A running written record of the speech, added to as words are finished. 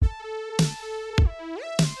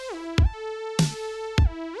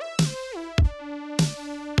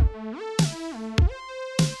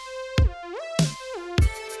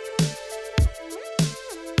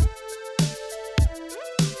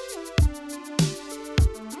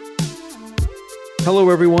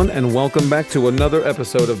Hello, everyone, and welcome back to another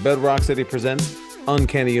episode of Bedrock City Presents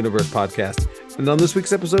Uncanny Universe Podcast. And on this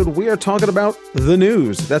week's episode, we are talking about the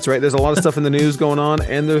news. That's right, there's a lot of stuff in the news going on,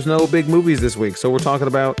 and there's no big movies this week, so we're talking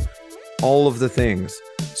about all of the things.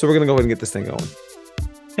 So we're going to go ahead and get this thing going.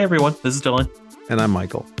 Hey, everyone, this is Dylan. And I'm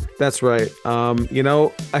Michael. That's right.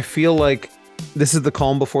 I feel like this is the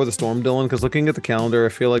calm before the storm, Dylan, because looking at the calendar, I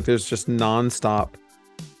feel like there's just nonstop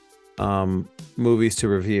movies to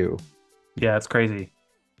review. Yeah, it's crazy.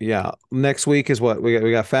 Yeah. Next week is what? We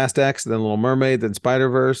got Fast X, then Little Mermaid, then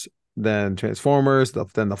Spider-Verse, then Transformers,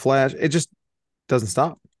 then The Flash. It just doesn't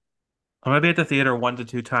stop. I'm going to be at the theater 1 to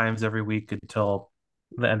 2 times every week until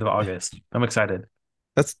the end of August. I'm excited.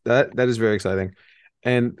 That is very exciting.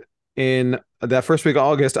 And in that first week of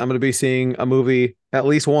August, I'm going to be seeing a movie, at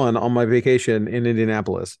least one, on my vacation in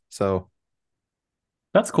Indianapolis. So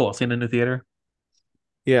That's cool, seeing it in the theater.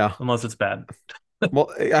 Yeah. Unless it's bad.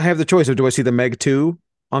 Well, I have the choice of, do I see the Meg 2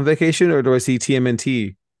 on vacation or do I see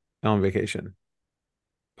TMNT on vacation?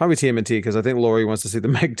 Probably TMNT, because I think Lori wants to see the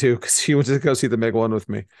Meg 2 because she wants to go see the Meg 1 with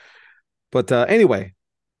me. But anyway,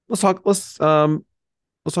 let's talk about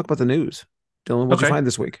the news. Dylan, what'd you find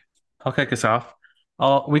this week? I'll kick us off.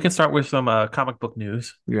 We can start with some comic book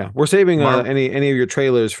news. Yeah, we're saving any of your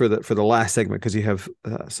trailers for the last segment because you have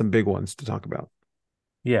some big ones to talk about.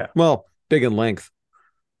 Yeah. Well, big in length.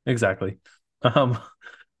 Exactly.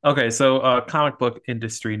 Okay, so comic book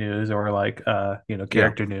industry news or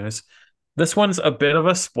character news. This one's a bit of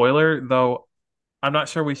a spoiler, though I'm not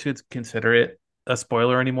sure we should consider it a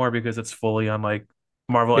spoiler anymore because it's fully on like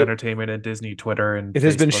Marvel Entertainment and Disney Twitter, and it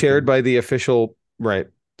has been shared by the official, right?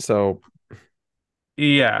 So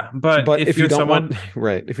yeah, but if you don't want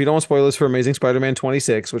if you don't want spoilers for Amazing Spider-Man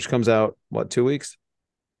 26, which comes out 2 weeks?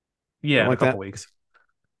 Yeah, in a couple weeks.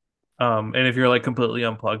 And if you're like completely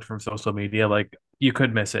unplugged from social media, like you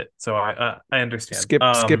could miss it. So I understand.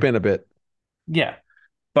 Skip in a bit. Yeah,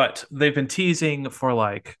 but they've been teasing for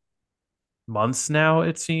like months now.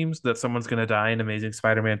 It seems that someone's gonna die in Amazing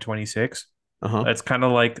Spider-Man 26. It's kind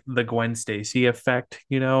of like the Gwen Stacy effect,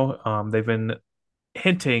 you know. They've been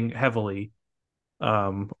hinting heavily,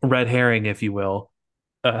 red herring, if you will,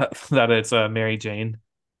 that it's Mary Jane.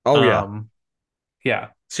 Oh yeah. Yeah.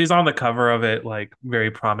 She's on the cover of it, like very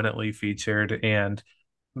prominently featured, and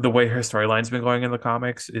the way her storyline's been going in the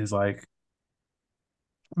comics is like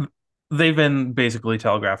they've been basically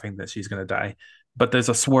telegraphing that she's going to die. But there's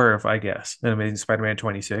a swerve, I guess, in Amazing Spider-Man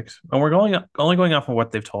 26, and we're only going off of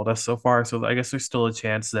what they've told us so far. So I guess there's still a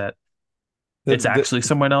chance that it's actually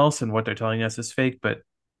someone else, and what they're telling us is fake. But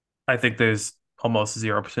I think there's almost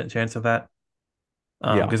 0% chance of that.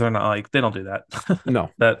 Because they're not like, they don't do that. No.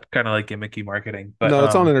 That kind of like gimmicky marketing. But no,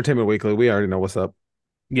 it's on Entertainment Weekly. We already know what's up.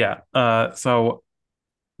 Yeah. So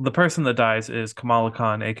the person that dies is Kamala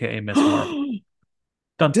Khan, aka Miss Marvel.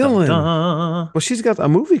 Dun, Dylan. Dun, dun. Well, she's got a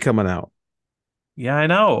movie coming out. Yeah, I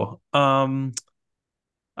know. I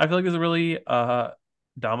feel like it's a really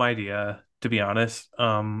dumb idea, to be honest.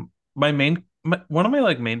 One of my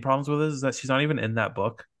like main problems with this is that she's not even in that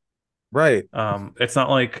book. Right. It's not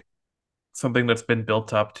like something that's been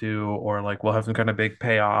built up to, or like we'll have some kind of big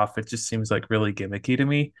payoff. It just seems like really gimmicky to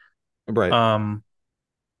me. Right.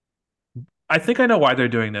 I think I know why they're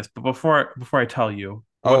doing this, but before I tell you,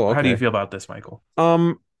 how do you feel about this, Michael?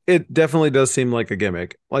 It definitely does seem like a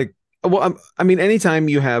gimmick. Like, well, I mean, anytime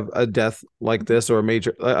you have a death like this or a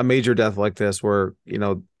major death like this, where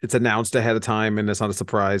it's announced ahead of time and it's not a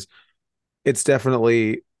surprise, it's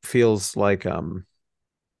definitely feels like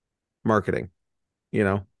marketing,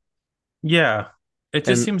 Yeah, it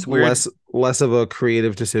just seems weird. Less of a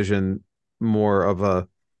creative decision, more of a,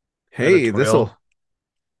 hey, this'll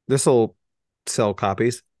sell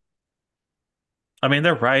copies. I mean,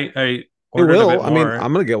 they're right. It will. I mean,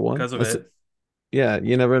 I'm gonna get one because of it. Yeah,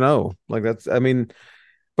 you never know. Like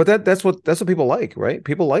but that's what people like, right?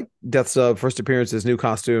 People like Death's first appearances, new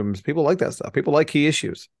costumes. People like that stuff. People like key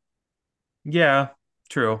issues. Yeah,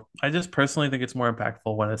 true. I just personally think it's more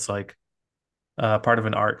impactful when it's like part of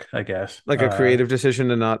an arc, I guess. Like a creative decision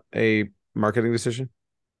and not a marketing decision.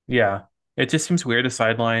 Yeah. It just seems weird to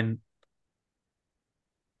sideline.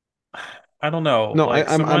 I don't know. No, like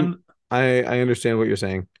I understand what you're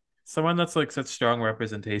saying. Someone that's like such strong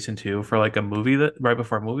representation too for like a movie that right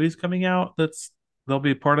before movie's coming out, they'll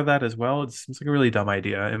be part of that as well. It seems like a really dumb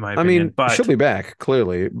idea in my opinion. But she'll be back,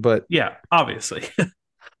 clearly, but yeah, obviously.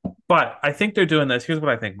 But I think they're doing this. Here's what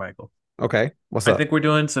I think, Michael. Okay. What's up? I think we're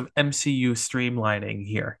doing some MCU streamlining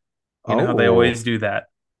here. You know how they always do that.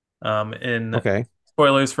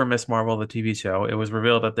 Spoilers for Miss Marvel, the TV show. It was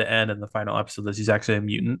revealed at the end in the final episode that she's actually a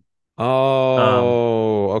mutant. Um,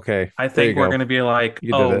 Oh, okay. I There you think we're go. going to be like,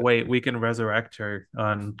 You did oh it. wait, we can resurrect her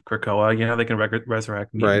on Krakoa. You know, they can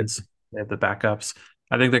resurrect Right. mutants. They have the backups.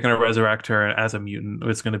 I think they're going to resurrect her as a mutant.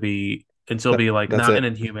 It's going to be, and she'll That, be like that's not an it.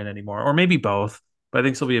 Inhuman anymore, or maybe both. But I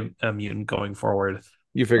think she'll be a mutant going forward.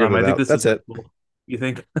 You figured it I think out. this That's is a it. cool. You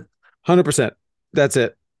think? 100%. That's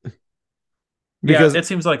it. Yeah, Because it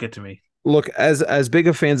seems like it to me. look, as big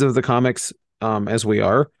of fans of the comics as we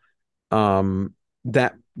are,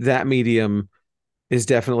 that medium is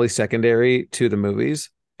definitely secondary to the movies,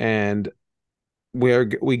 and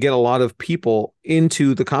we get a lot of people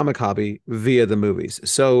into the comic hobby via the movies.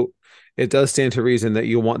 So it does stand to reason that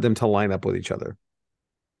you want them to line up with each other.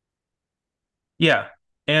 Yeah,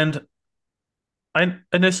 and I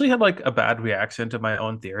initially had like a bad reaction to my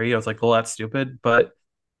own theory. I was like, well, that's stupid. But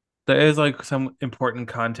there is like some important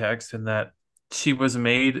context in that she was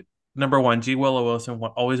made, number one, G. Willow Wilson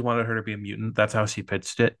always wanted her to be a mutant. That's how she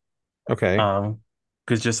pitched it. Okay.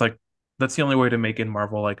 Because just like that's the only way to make in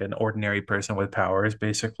Marvel like an ordinary person with powers,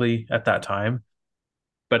 basically, at that time.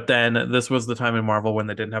 But then this was the time in Marvel when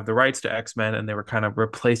they didn't have the rights to X-Men and they were kind of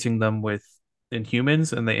replacing them with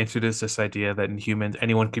Inhumans, and they introduced this idea that Inhumans,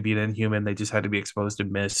 anyone could be an Inhuman, they just had to be exposed to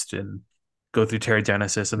mist and go through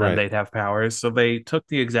Terrigenesis, and then Right. they'd have powers. So they took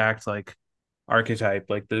the exact like archetype,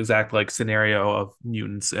 like the exact like scenario of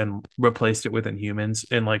mutants, and replaced it with Inhumans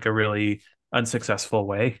in like a really unsuccessful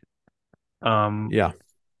way. Um, Yeah.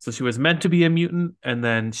 so she was meant to be a mutant, and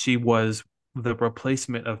then she was the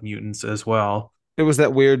replacement of mutants as well. It was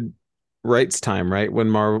that weird rights time, right? When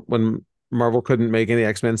Marvel couldn't make any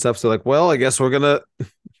X-Men stuff, so like, well, I guess we're gonna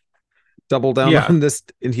double down Yeah, on this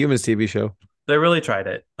Inhumans TV show. they really tried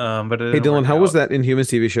it, but it Hey didn't Dylan, work how was out. that Inhumans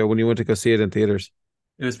TV show when you went to go see it in theaters?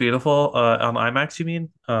 It was beautiful. On IMAX, you mean?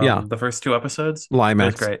 Yeah, The first two episodes. It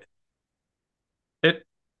was Limax. great. It,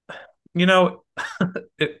 you know,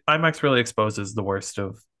 IMAX really exposes the worst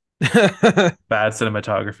of bad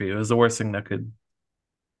cinematography. It was the worst thing that could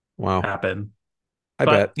Wow, happen. I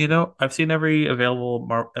But bet. I've seen every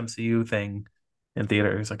available MCU thing in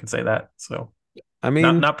theaters. I can say that. So I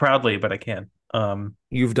not mean, not proudly, but I can.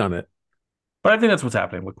 you've done it. But I think that's what's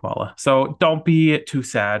happening with Kamala. So don't be too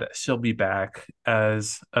sad. She'll be back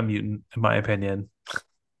as a mutant, in my opinion.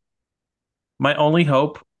 My only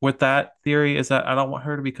hope with that theory is that I don't want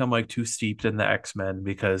her to become like too steeped in the X-Men,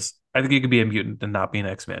 because I think you could be a mutant and not be an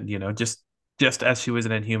X-Men, just as she was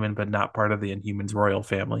an Inhuman, but not part of the Inhumans royal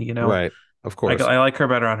family. Right, of I, course. I like her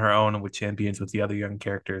better on her own and with champions with the other young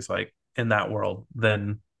characters like in that world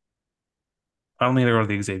than I don't need to go to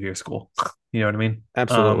the Xavier school. You know what I mean?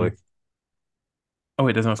 Absolutely. Oh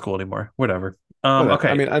wait, there's no school anymore. Whatever. Whatever. I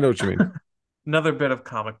Okay. mean, I know what you mean. Another bit of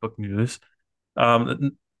comic book news.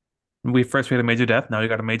 We first made a major death. Now we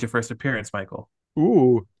got a major first appearance, Michael.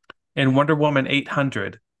 Ooh. In Wonder Woman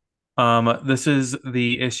 800. This is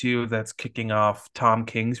the issue that's kicking off Tom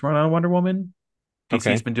King's run on Wonder Woman.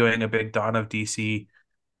 DC's Okay. been doing a big Dawn of DC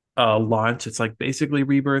launch. It's like basically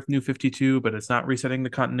Rebirth, New 52, but it's not resetting the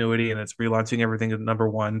continuity, and it's relaunching everything at number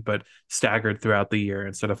one, but staggered throughout the year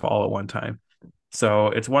instead of all at one time. So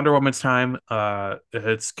it's Wonder Woman's time.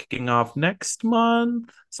 It's kicking off next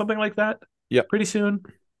month, something like that, Yep. pretty soon.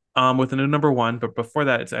 With a new number one. But before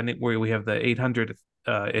that, it's ending where we have the 800th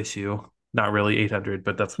issue. Not really 800,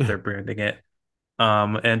 but that's what they're branding it.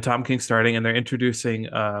 And Tom King starting, and they're introducing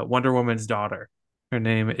Wonder Woman's daughter. Her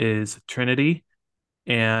name is Trinity,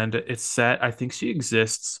 and it's set. I think she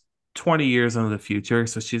exists 20 years into the future,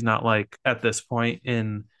 so she's not like at this point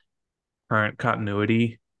in current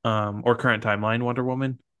continuity or current timeline Wonder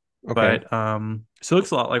Woman. Okay. But she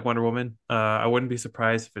looks a lot like Wonder Woman. I wouldn't be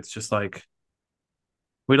surprised if it's just like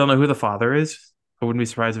we don't know who the father is. I wouldn't be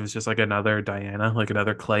surprised if it's just like another Diana, like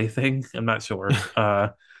another Clay thing. I'm not sure.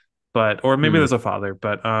 But or maybe Hmm. there's a father,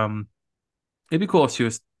 but it'd be cool if she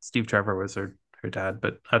was Steve Trevor was her dad,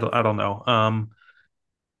 but I don't know.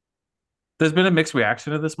 There's been a mixed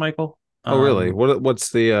reaction to this, Michael. Oh, really? Um, What's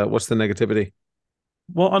the negativity?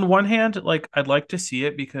 well, on one hand, like I'd like to see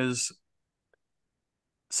it because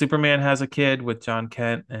Superman has a kid with John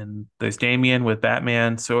Kent, and there's Damian with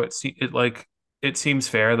Batman. So it seems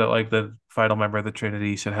fair that like the final member of the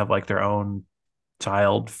Trinity should have like their own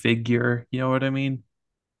child figure. You know what I mean?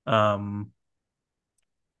 Um,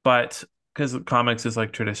 but because comics is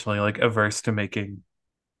like traditionally like averse to making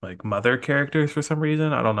like mother characters for some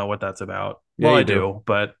reason. I don't know what that's about. Yeah, Well, I you do. do,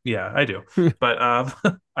 but yeah, I do. But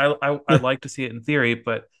I'd like to see it in theory,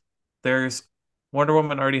 but there's Wonder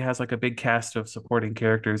Woman already has like a big cast of supporting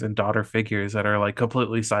characters and daughter figures that are like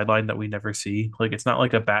completely sidelined that we never see. Like it's not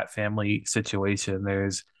like a Bat family situation.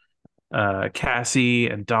 There's Cassie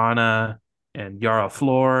and Donna. and Yara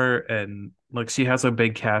Flor, and like she has a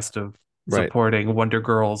big cast of Right. supporting Wonder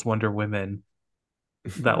Girls, Wonder Women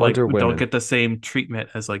that like Wonder don't Women. get the same treatment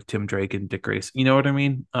as like Tim Drake and Dick Grayson. You know what I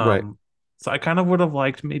mean? Right. So I kind of would have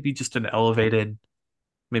liked maybe just an elevated,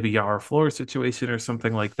 maybe Yara Flor situation or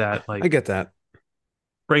something like that. I Like get that.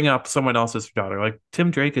 bring up someone else's daughter. Like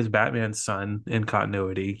Tim Drake is Batman's son in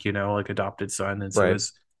continuity, like adopted son, and so Right.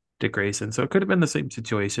 is Dick Grayson. So it could have been the same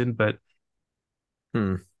situation, but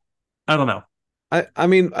Hmm. I don't know. I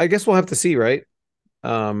mean, I guess we'll have to see, right?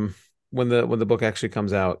 Um, when the book actually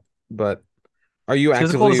comes out. But are you She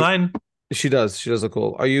has a cool actively design. she does. She does look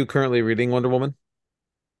cool. Are you currently reading Wonder Woman?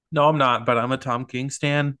 No, I'm not, but I'm a Tom King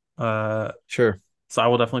stan. Sure. So I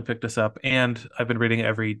will definitely pick this up. And I've been reading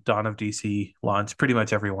every Dawn of DC launch, pretty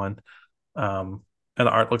much everyone. And the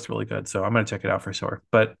art looks really good, so I'm gonna check it out for sure.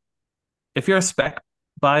 But if you're a spec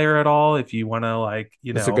buyer at all, if you want to like,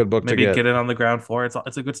 It's a good book to maybe get. get it on the ground floor, it's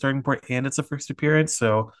a good starting point, and it's a first appearance,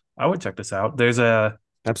 so I would check this out. There's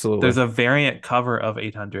Absolutely. a variant cover of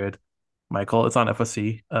 800, Michael. It's on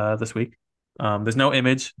FOC this week. There's no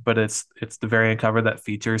image, but it's the variant cover that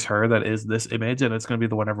features her. That is this image, and it's going to be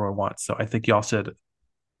the one everyone wants. So I think y'all should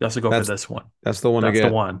go for That's this one. that's the one to That's the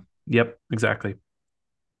get. one. Yep, exactly.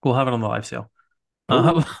 We'll have it on the live sale.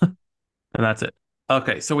 Oh, And that's it.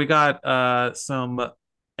 Okay, so we got some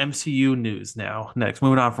MCU news now. Next,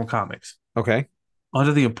 moving on from comics. okay.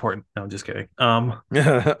 Onto the important. No, I'm just kidding. On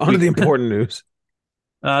to We the important news.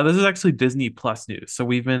 this is actually Disney Plus news. So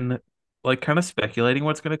we've been like kind of speculating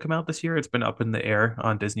what's going to come out this year. It's been up in the air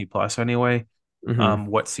on Disney Plus anyway. Hmm.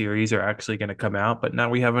 What series are actually going to come out? But now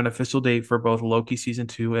we have an official date for both Loki season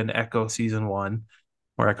 2 and Echo season 1,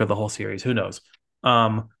 or Echo the whole series. Who knows?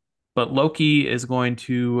 Um, but Loki is going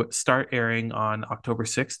to start airing on October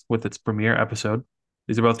 6th with its premiere episode.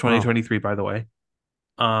 These are both Wow. 2023, by the way.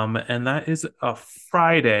 And that is a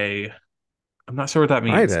Friday. I'm not sure what that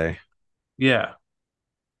means. Friday. Yeah.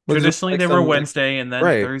 But is it Traditionally, like they were some like Wednesday and then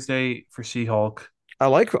right? Thursday for She Hulk. I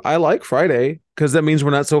like Friday because that means we're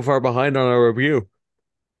not so far behind on our review.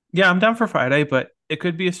 Yeah, I'm down for Friday, but it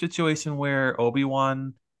could be a situation where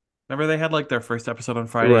Obi-Wan, remember they had like their first episode on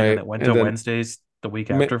Friday and then Right. it went And to then Wednesdays the week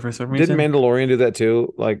Ma after for some didn't reason? Mandalorian do that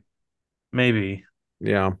too? Like, Maybe.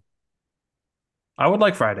 yeah. I would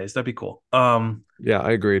like Fridays. That'd be cool. Yeah,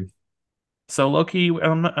 I agreed. So Loki, I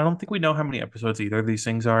don't think we know how many episodes either of these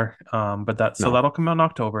things are. But No. that'll come out in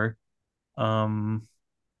October. Um,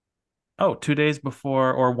 oh, 2 days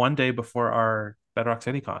before or one day before our Bedrock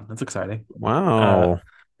City Con. That's exciting. Uh, Wow.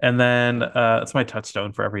 and then it's my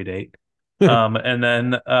touchstone for every date. And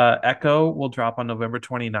then Echo will drop on November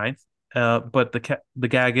 29th. But the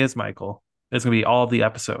gag is, Michael, it's gonna be all of the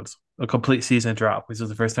episodes, a complete season drop, which is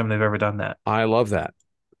the first time they've ever done that. I love that.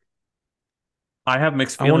 I have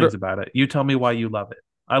mixed I feelings wonder about it. You tell me why you love it.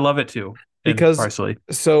 I love it too, and because partially.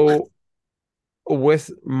 so with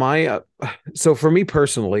my so for me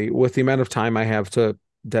personally, with the amount of time I have to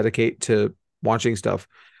dedicate to watching stuff,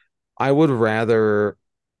 I would rather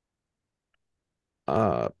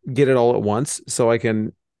get it all at once so I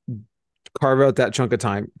can carve out that chunk of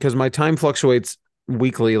time because my time fluctuates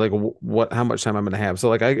weekly, like what how much time I'm going to have. So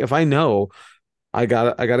like if I know I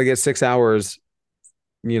got to get 6 hours,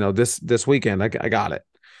 this weekend, I got it.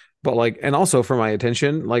 But like, and also for my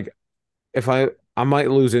attention, like if I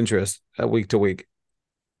might lose interest week to week.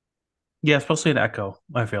 Yeah, especially in Echo.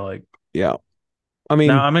 I feel like Yeah. I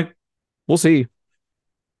now mean, we'll see.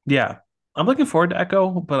 yeah, I'm looking forward to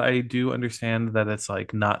Echo, but I do understand that it's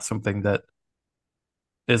like not something that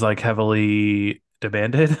is like heavily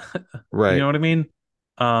demanded. You Right. know what I mean?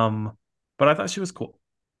 Um, but I thought she was I did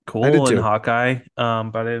cool in too. Hawkeye.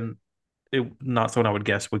 But not someone I would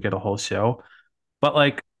guess would get a whole show. But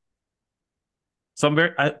like,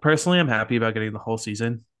 I personally am happy about getting the whole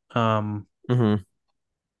season. Um, Hmm.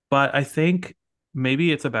 but I think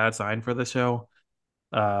maybe it's a bad sign for the show.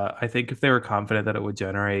 I think if they were confident that it would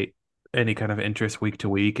generate any kind of interest week to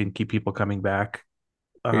week and keep people coming back,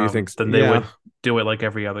 You think, then they yeah, would do it like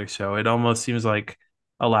every other show. It almost seems like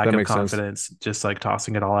a lack that of makes sense. confidence, just like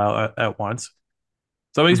tossing it all out at once.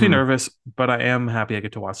 So it makes me Hmm. nervous, but I am happy I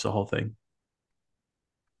get to watch the whole thing.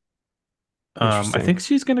 I Interesting. think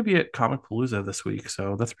she's going to be at Comic Palooza this week,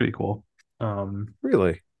 so that's pretty cool. Um,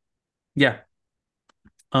 Really? yeah.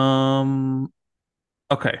 Um,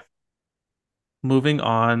 okay. Moving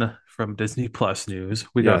on from Disney Plus news,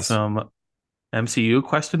 we got Yes. some MCU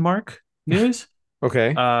question mark news.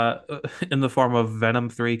 Okay. Uh, in the form of Venom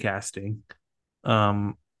 3 casting.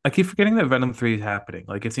 I keep forgetting that Venom 3 is happening.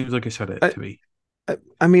 Like it seems like it should I, to me.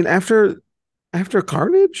 I mean, after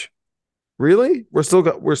Carnage, really? We're still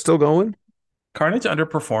going? Carnage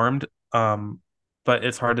underperformed. but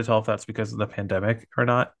it's hard to tell if that's because of the pandemic or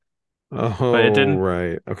not. But it Oh, didn't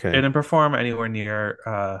right. it Okay. didn't perform anywhere near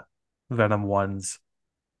Venom 1's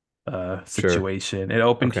Sure. situation. It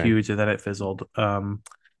opened Okay. huge and then it fizzled.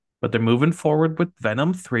 But they're moving forward with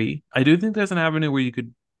Venom 3. I do think there's an avenue where you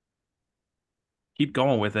could keep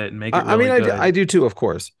going with it and make it I mean, really I good. do too, of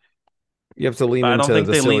course. You have to lean But I don't into think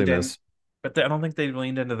the they leaned in. silliness. I don't think they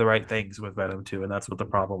leaned into the right things with Venom 2, and that's what the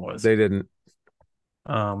problem was. They didn't.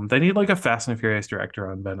 They need like a Fast and Furious director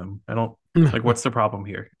on Venom. I don't like what's the problem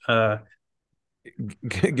here.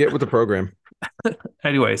 Get with the program.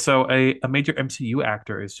 Anyway, so a major MCU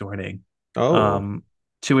actor is joining. Oh, Um,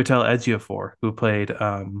 Chiwetel Ejiofor, who played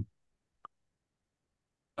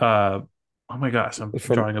uh oh my gosh, I'm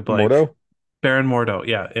from drawing a blank. Mordo? Baron Mordo,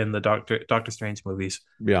 yeah, in the Doctor Strange movies,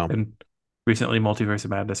 Yeah. and recently Multiverse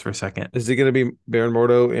of Madness for a second. Is he going to be Baron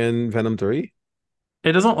Mordo in Venom 3?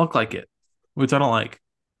 It doesn't look like it, which I don't like.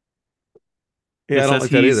 Yeah, It I don't says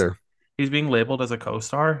like that either. he's being labeled as a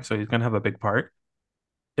co-star, so he's gonna have a big part.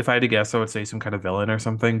 If I had to guess, I would say some kind of villain or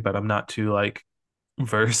something, but I'm not too like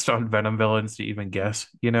versed on Venom villains to even guess,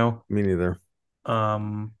 you know? Me neither.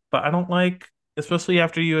 But I don't like, especially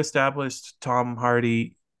after you established Tom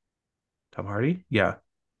Hardy. Tom Hardy? Yeah.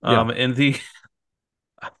 Yeah. In the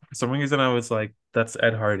for some reason I was like, that's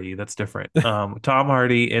Ed Hardy. That's different. Tom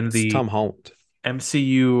Hardy in It's the Tom Holland.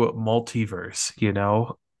 MCU multiverse, you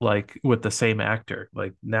know, like with the same actor.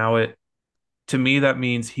 Like now it to me that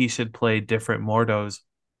means he should play different Mordos.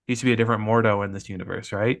 He should be a different Mordo in this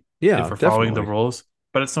universe, right? If Yeah, we're following the definitely. rules.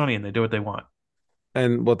 But it's Sony and they do what they want.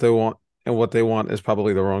 And what they want is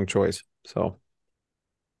probably the wrong choice. So,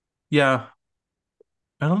 Yeah.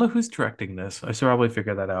 I don't know who's directing this. I should probably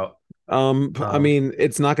figure that out. I Um, mean,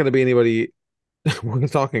 it's not going to be anybody we're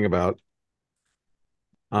talking about.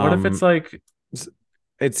 what if it's Um, like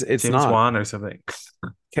it's it's James not. Wan or something?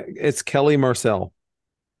 It's Kelly Marcel.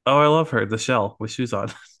 Oh, I love her, the shell with shoes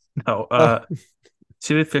on. No, Uh,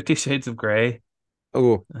 she did 50 Shades of Grey,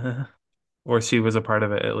 oh, uh, or she was a part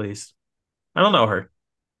of it at least. I don't know her,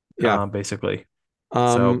 yeah. basically.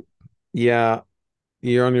 Um, So yeah,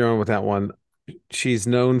 you're on your own with that one. She's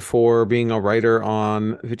known for being a writer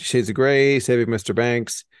on 50 Shades of Grey, Saving Mr.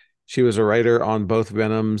 Banks. She was a writer on both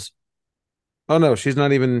Venoms. Oh no, she's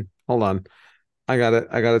not even. Hold on. I got it.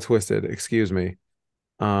 I got it twisted. Excuse me.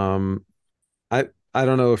 Um, I I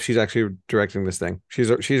don't know if she's actually directing this thing.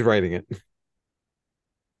 She's writing it.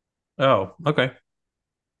 oh, okay.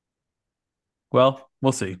 Well,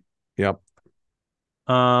 we'll see. Yep.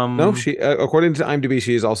 No, Um, she according to IMDb,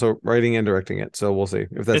 she is also writing and directing it. So we'll see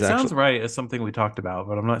if that's it actually. sounds right as something we talked about,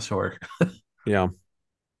 but I'm not sure. Yeah.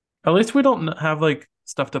 At least we don't have like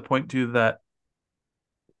stuff to point to that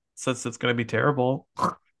says it's going to be terrible.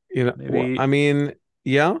 I Maybe mean,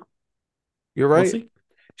 yeah, you're we'll right. see.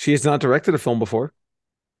 She has not directed a film before.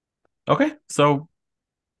 Okay, so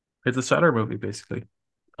it's a Shutter movie basically.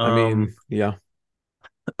 I Um, mean, yeah.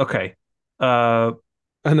 okay. Uh,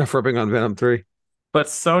 Enough ripping on Venom 3. but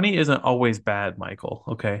Sony isn't always bad, Michael.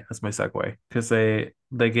 Okay, that's my segue because they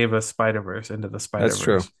gave us Spider-Verse into the That's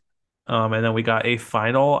true. Spider-Verse. And then we got a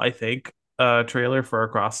final, I think, trailer for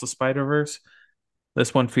Across the Spider-Verse.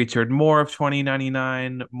 This one featured more of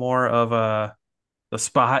 2099, more of the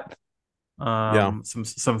spot, Yeah.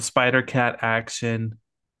 some Spider Cat action.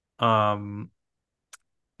 Um,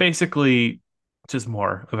 basically just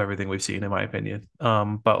more of everything we've seen, in my opinion.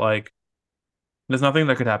 But like there's nothing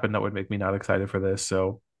that could happen that would make me not excited for this.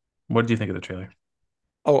 So what do you think of the trailer?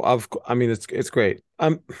 I mean, it's great.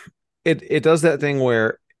 It does that thing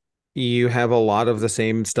where you have a lot of the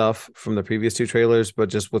same stuff from the previous two trailers, but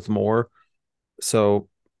just with more. So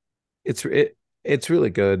it's really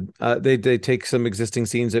good. They take some existing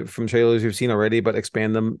scenes from trailers you've seen already, but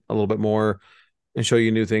expand them a little bit more and show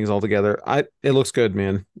you new things altogether. It looks good,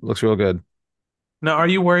 man. It looks real good. Now, are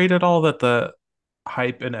you worried at all that the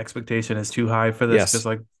hype and expectation is too high for this? Because Yes,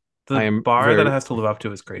 like I the am bar that it very. has to live up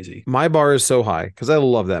to is crazy. My bar is so high because I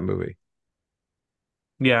love that movie.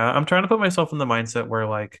 Yeah, I'm trying to put myself in the mindset where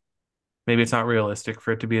like maybe it's not realistic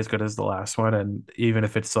for it to be as good as the last one, and even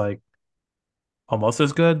if it's like almost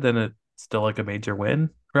as good, then it's still like a major win,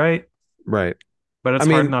 right? Right. But I it's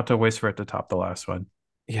hard mean, not to wish for it to top the last one.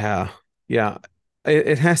 yeah, yeah.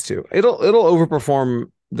 It has to. It'll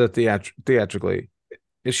overperform the theatrically.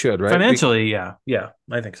 It should, right? Financially, yeah, yeah,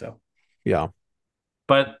 I think so. Yeah.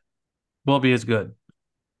 But will it be as good?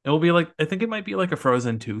 It will be like I think it might be like a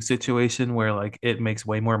Frozen 2 situation where like it makes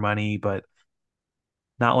way more money, but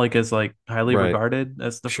not like as like highly Right. regarded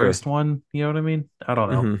as the Sure. first one. You know what I mean? I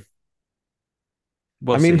don't know. Hmm.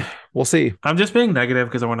 I We'll mean, see. we'll see. I'm just being negative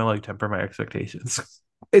because I want to like temper my expectations.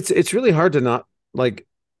 It's really hard to not like.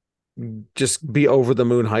 just be over the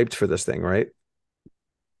moon hyped for this thing, right?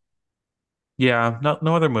 Yeah,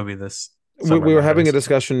 no other movie this we, summer we were having a matters.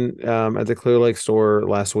 discussion at the Clear Lake store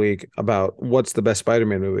last week about what's the best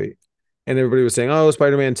Spider-Man movie, and everybody was saying, "Oh,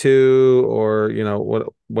 Spider-Man 2," or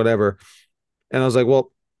whatever. And I was like,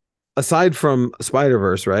 "Well, aside from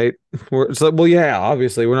Spider-Verse, right? It's like, well, yeah,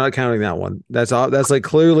 obviously, we're not counting that one. That's like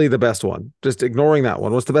clearly the best one. Just ignoring that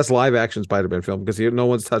one. What's the best live-action Spider-Man film? Because no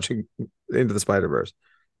one's touching Into the Spider-Verse.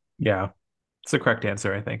 Yeah, it's the correct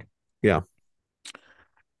answer, I think. Yeah.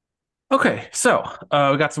 Okay, so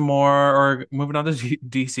we got some more, or moving on to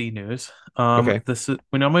DC news. Okay.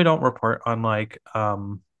 We normally don't report on like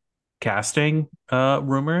casting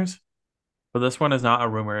rumors, but this one is not a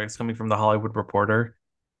rumor. It's coming from the Hollywood Reporter,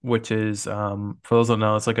 which is for those who don't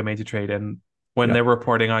know, it's like a major trade, and when Yeah. they're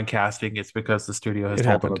reporting on casting, it's because the studio has It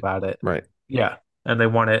told them happened. about it. Right. Yeah, and they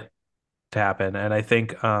want it to happen. And I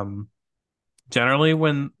think generally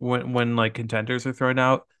when like contenders are thrown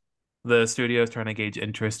out, the studio is trying to gauge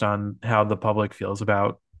interest on how the public feels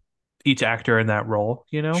about each actor in that role.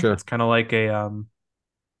 Sure. It's kind of like a I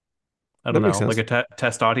That don't makes know, like sense. a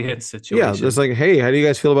test audience Yeah. It's situation. like, hey, how do you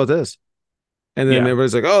guys feel about this? And then Yeah,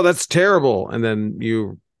 everybody's like, "Oh, that's terrible." And then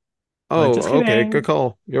like just oh, okay, good kidding.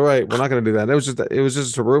 call. You're right. We're not going to do that. It was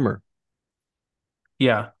just a rumor.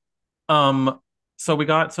 Yeah. Um. So we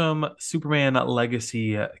got some Superman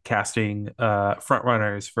Legacy casting front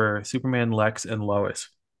runners for Superman, Lex, and Lois.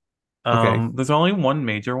 Okay. There's only one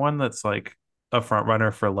major one that's like a front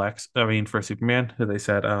runner for Lex. I mean, for Superman, who they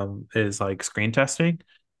said is like screen testing,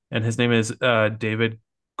 and his name is David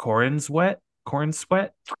Cornsweet. Cornsweet.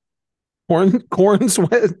 Corn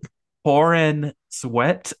sweat.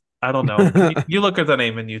 Cornsweet. I don't know. Can you look at the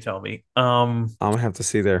name and you tell me? I'm gonna have to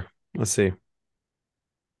see there. Let's see.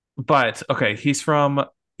 But okay, he's from,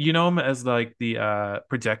 you know him as like the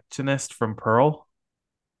projectionist from Pearl.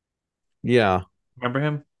 Yeah, Remember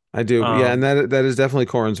him? I do. Yeah, and Um, that is definitely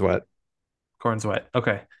corn sweat. Cornsweet.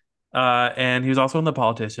 Okay. And he was also in The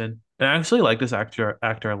Politician. And I actually like this actor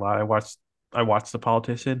a lot. I watched The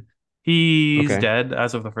Politician. He's Okay. dead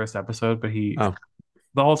as of the first episode, but Oh,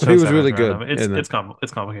 the whole but he show was centers really around him. good It's in it. it's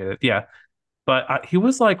it's complicated. Yeah. But he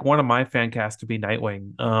was like one of my fan casts to be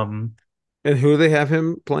Nightwing, And who do they have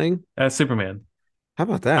him playing? as Superman. How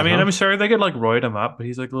about I that, mean, huh? I'm sure they could like roid him up, but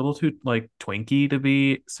he's like a little too like twinky to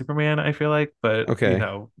be Superman, I feel like. But Okay.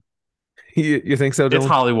 You think so, it's Dylan?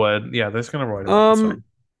 Hollywood. Yeah, they're just gonna roid him up. It's Um, fine.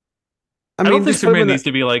 I I don't mean, think just put him in Superman that. needs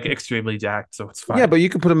to be like extremely jacked, so it's Yeah, fine. but you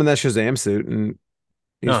could put him in that Shazam suit and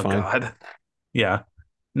he's Oh fine. God. Yeah.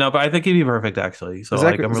 No, but I think he'd be perfect actually. So like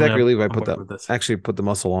Zachary, I'm really Zachary Levi on put board that with this. actually put the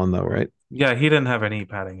muscle on though, right? Yeah, he didn't have any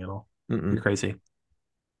padding at all. You're Mm-mm. crazy.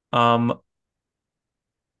 Um,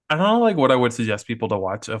 I don't know like what I would suggest people to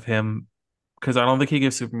watch of him because I don't think he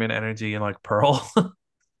gives Superman energy in like Pearl.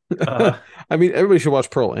 uh I mean, everybody should watch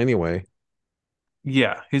Pearl anyway.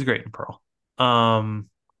 yeah, he's great in Pearl. Um,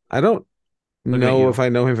 I don't Looking at know if you. I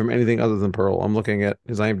know him from anything other than Pearl. I'm looking at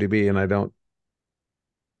his IMDb and I don't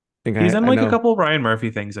think He's in I like a know. couple Ryan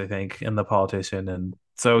Murphy things, I think, in The Politician, and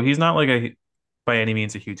so he's not like a by any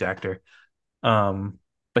means a huge actor. Um,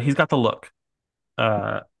 but he's got the look.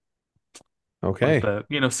 Uh, like Okay. the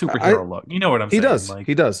I superhero look. You know what I'm He saying? does.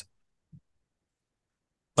 He does.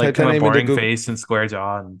 Like kind of Titanium into boring Google. face and square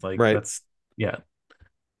jaw, and like Right. that's yeah.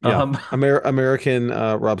 Yeah. Um, American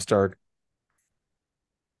Rob Stark.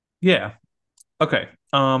 yeah. Okay.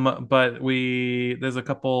 But there's a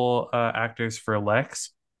couple actors for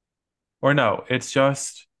Lex, or no, it's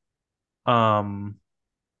just um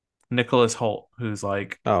Nicholas Holt, who's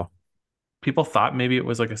like Oh, people thought maybe it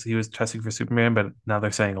was like he was testing for Superman, but now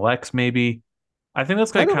they're saying Lex maybe. I think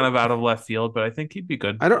that's I like kind don't of out of left field, but I think he'd be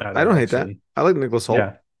good I don't at I it don't hate that. actually. I like Nicholas Holt.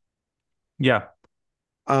 Yeah. Yeah.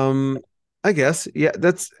 Um I guess. Yeah,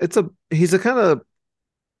 it's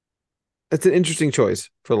an interesting choice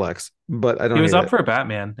for Lex, but I He don't was hate up it. for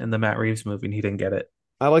Batman in the Matt Reeves movie and he didn't get it.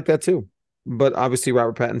 I like that too. But obviously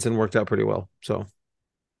Robert Pattinson worked out pretty well. So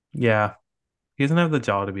Yeah. He doesn't have the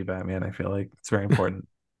jaw to be Batman, I feel like. It's very important.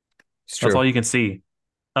 it's That's true. all you can see.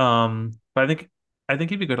 But I think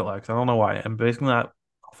he'd be good at Lex. I don't know why. I'm basically not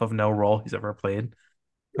off of no role he's ever played.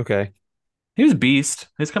 Okay. He was Beast.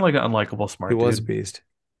 He's kind of like an unlikable He smart was a dude. beast.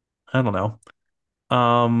 I don't know.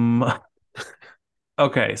 Um,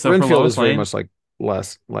 okay, so for Renfield Lois is very Lane, much like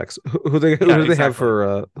Lex. Who yeah, do they have exactly.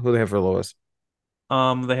 for who they have for Lois?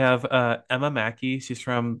 They have Emma Mackey. She's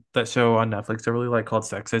from that show on Netflix I really like called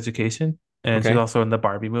Sex Education, and she's Okay. also in the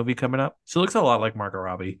Barbie movie coming up. She looks a lot like Margot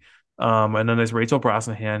Robbie. And then there's Rachel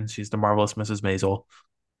Brosnahan. She's the marvelous Mrs. Maisel.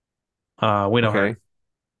 We know Okay. her.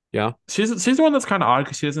 Yeah. She's the one that's kind of odd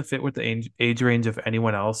because she doesn't fit with the age range of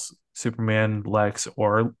anyone else, Superman, Lex,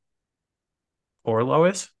 or or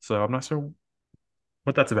Lois, so I'm not sure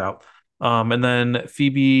what that's about. And then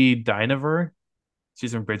Phoebe Dynevor,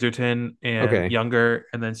 she's in Bridgerton and Okay. Younger,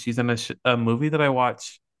 and then she's in a movie that I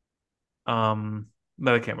watched, that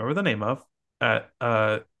I can't remember the name of, at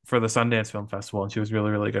for the Sundance Film Festival, and she was really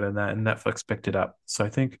really good in that, and Netflix picked it up. So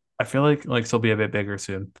I feel like she'll be a bit bigger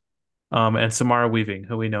soon. And Samara Weaving,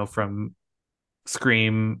 who we know from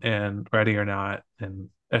Scream and Ready or Not and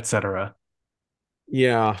etc.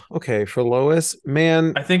 Yeah. Okay. For Lois,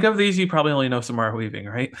 man. I think of these, you probably only know Samara Weaving,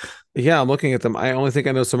 right? Yeah, I'm looking at them. I only think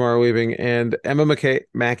I know Samara Weaving and Emma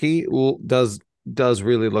Mackey does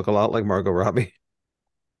really look a lot like Margot Robbie.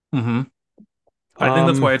 Mm-hmm. I think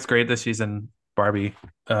that's Um, why it's great that she's in Barbie.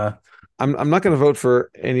 Uh, I'm not going to vote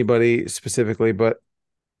for anybody specifically, but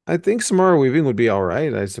I think Samara Weaving would be all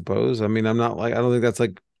right, I suppose. I mean, I don't think that's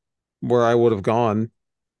like where I would have gone.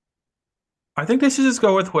 I think they should just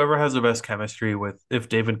go with whoever has the best chemistry with. If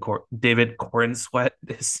David Cornsweet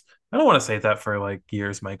is, I don't want to say that for like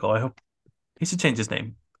years, Michael. I hope he should change his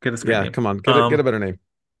name. Get a great Yeah, name. come on, get a better name.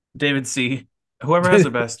 David C. Whoever has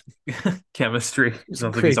the best chemistry. It's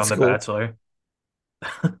a Sounds like he's great on The school. Bachelor.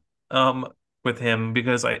 Um, with him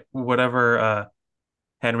because I whatever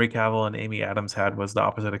Henry Cavill and Amy Adams had was the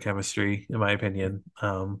opposite of chemistry, in my opinion.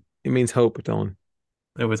 It means hope, Dylan.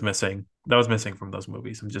 It was missing. That was missing from those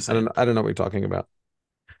movies. I'm just saying. I don't know what you're talking about.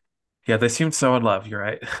 Yeah, they seemed so in love. You're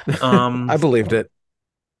right. I believed it.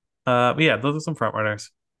 But yeah, those are some front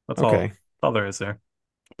runners. Okay, That's all there is there.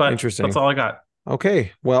 But that's interesting. all I got.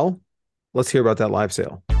 Okay, well, let's hear about that live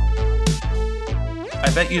sale.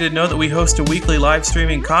 I bet you didn't know that we host a weekly live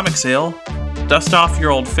streaming comic sale. Dust off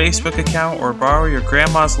your old Facebook account or borrow your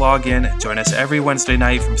grandma's login and join us every Wednesday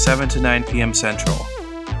night from 7 to 9 p.m. Central.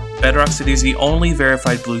 Bedrock City is the only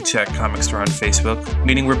verified blue check comic store on Facebook,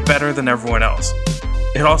 meaning we're better than everyone else.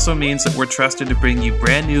 It also means that we're trusted to bring you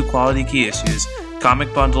brand new quality key issues,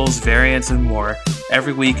 comic bundles, variants, and more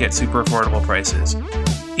every week at super affordable prices.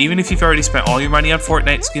 Even if you've already spent all your money on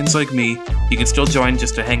Fortnite skins like me, you can still join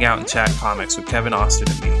just to hang out and chat comics with Kevin Austin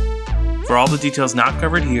and me. For all the details not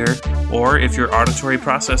covered here, or if your auditory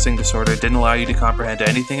processing disorder didn't allow you to comprehend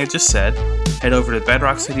anything I just said, head over to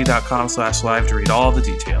bedrockcity.com/live to read all the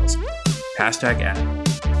details. #ad.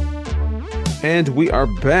 And we are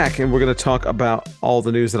back, and we're going to talk about all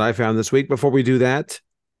the news that I found this week. Before we do that,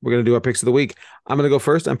 we're going to do our picks of the week. I'm going to go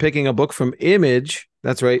first. I'm picking a book from Image.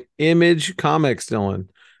 That's right, Image Comics, Dylan.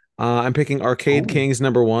 I'm picking Arcade Kings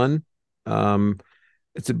 #1.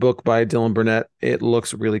 It's a book by Dylan Burnett. It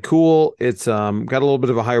looks really cool. It's got a little bit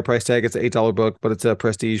of a higher price tag. It's an $8 book, but it's a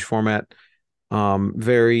prestige format.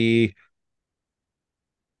 Very.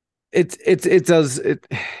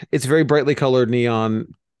 It's very brightly colored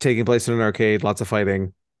neon, taking place in an arcade. Lots of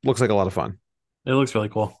fighting. Looks like a lot of fun. It looks really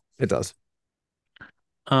cool. It does.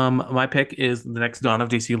 My pick is the next Dawn of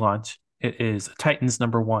DC launch. It is Titans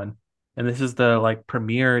 #1, and this is the like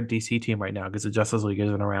premier DC team right now because the Justice League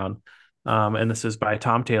isn't around. And this is by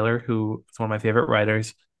Tom Taylor, who is one of my favorite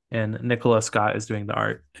writers, and Nicola Scott is doing the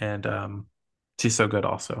art, and she's so good.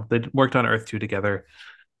 Also, they worked on Earth 2 together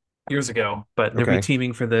years ago, but they're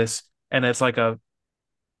reteaming for this, and it's like a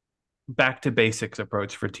back to basics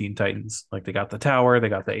approach for Teen Titans. Like they got the tower, they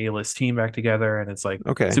got the A-list team back together, and it's like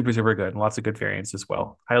super, super good and lots of good variants as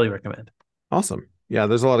well. Highly recommend. Awesome. Yeah,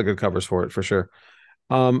 there's a lot of good covers for it for sure.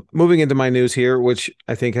 Moving into my news here, which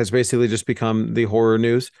I think has basically just become the horror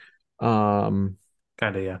news. Kind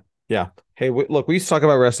of, yeah. Yeah. Hey, look, we used to talk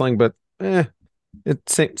about wrestling, but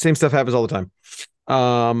same stuff happens all the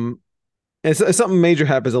time. If something major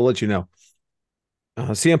happens, I'll let you know.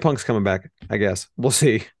 CM Punk's coming back, I guess. We'll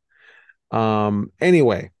see.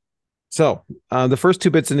 Anyway, so the first two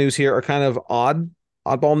bits of news here are kind of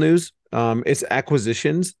oddball news. It's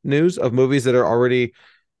acquisitions news of movies that are already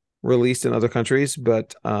released in other countries,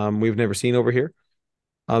 but we've never seen over here.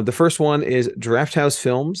 The first one is Drafthouse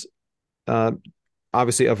Films,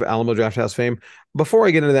 obviously of Alamo Drafthouse fame. Before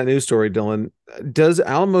I get into that news story, Dylan, does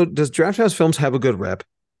Drafthouse Films have a good rep?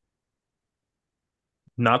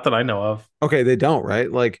 Not that I know of. Okay, they don't,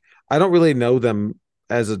 right? Like I don't really know them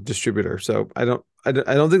as a distributor, so I don't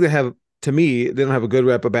think they have. To me, they don't have a good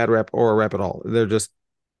rep, a bad rep, or a rep at all. They're just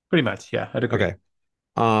pretty much, yeah. I'd agree. Okay.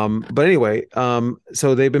 But anyway,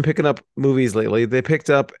 so they've been picking up movies lately. They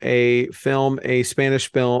picked up a Spanish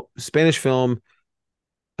film,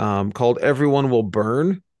 called Everyone Will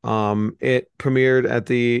Burn. It premiered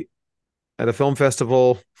at a film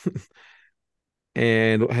festival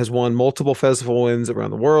and has won multiple festival wins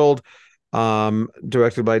around the world.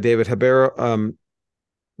 Directed by David Hebrero.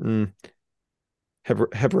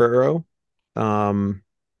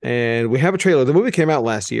 And we have a trailer. The movie came out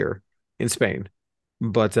last year in Spain.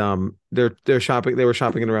 but they're shopping. They were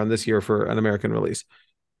shopping it around this year for an American release.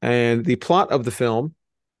 And the plot of the film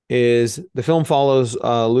is the film follows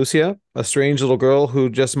Lucia, a strange little girl who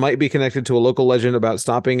just might be connected to a local legend about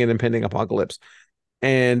stopping an impending apocalypse.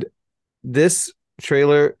 And this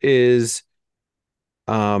trailer is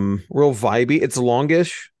real vibey. It's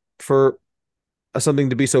longish for something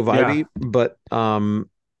to be so Yeah. vibey, but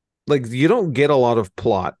like you don't get a lot of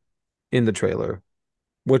plot in the trailer,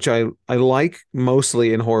 which I like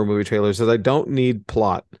mostly in horror movie trailers, is I don't need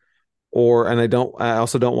plot, and I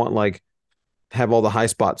also don't want like have all the high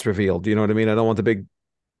spots revealed. You know what I mean? I don't want the big,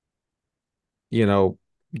 you know,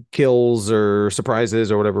 kills or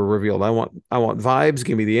surprises or whatever revealed. I want vibes.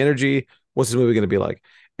 Give me the energy. What's this movie going to be like?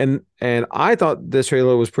 And I thought this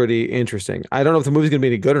trailer was pretty interesting. I don't know if the movie's going to be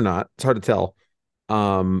any good or not. It's hard to tell.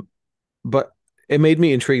 Um, but it made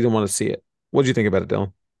me intrigued and want to see it. What do you think about it,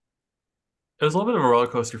 Dylan? It was a little bit of a roller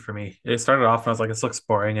coaster for me. It started off and I was like, this looks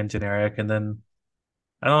boring and generic. And then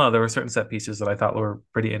I don't know, there were certain set pieces that I thought were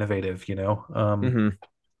pretty innovative, you know? Mm-hmm.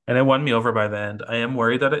 And it won me over by the end. I am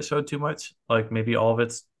worried that it showed too much, like maybe all of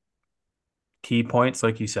its key points,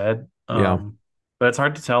 like you said. Yeah, But it's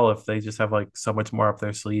hard to tell if they just have like so much more up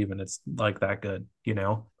their sleeve and it's like that good, you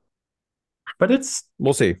know? But it's,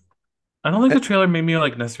 we'll see. I don't think Eh, the trailer made me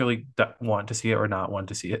like necessarily want to see it or not want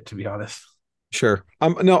to see it, to be honest. Sure.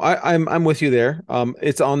 No, I'm with you there.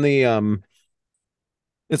 It's on the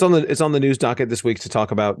news docket this week to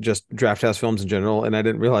talk about just Draft House films in general, and I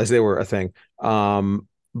didn't realize they were a thing.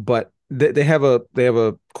 But they have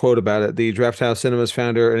a quote about it. The Draft House Cinemas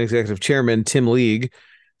founder and executive chairman Tim League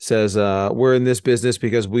says, "We're in this business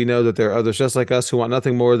because we know that there are others just like us who want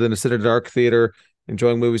nothing more than to sit at a dark theater."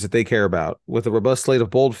 Enjoying movies that they care about. With a robust slate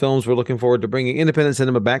of bold films, we're looking forward to bringing independent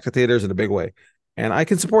cinema back to theaters in a big way. And I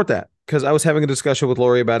can support that because I was having a discussion with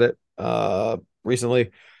Lori about it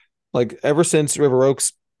recently. Like ever since River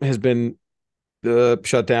Oaks has been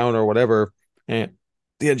shut down or whatever, and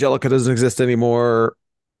the Angelica doesn't exist anymore.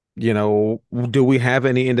 You know, do we have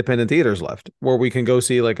any independent theaters left where we can go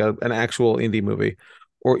see like an actual indie movie,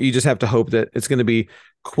 or you just have to hope that it's going to be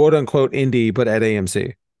quote unquote indie but at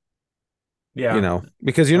AMC? You Yeah, know,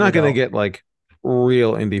 because you're no not going to doubt. get like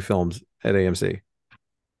real indie films at AMC.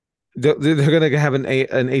 They're going to have an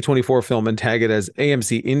A24 film and tag it as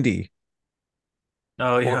AMC Indie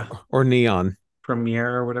Oh or yeah, Neon.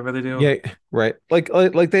 Premiere or whatever they do. Yeah, right. Like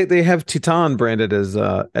they have Titan branded as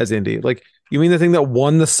indie. Like you mean the thing that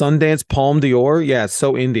won the Sundance Palme d'Or? Yeah, it's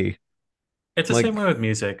so indie. It's the Like same way with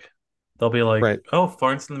music. They'll be like, right. "Oh,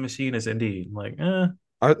 Florence and the Machine is indie." I'm like,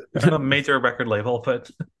 Are they're on a major record label, but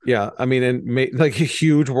yeah, I mean like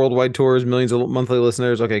huge worldwide tours, millions of monthly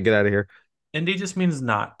listeners. Okay, get out of here. indie just means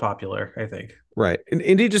not popular, I think. Right. And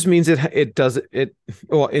indie just means it does it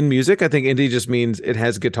well in music. I think indie just means it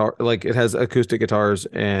has guitar like it has acoustic guitars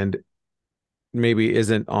and maybe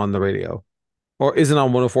isn't on the radio or isn't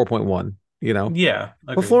on 104.1, you know. Yeah,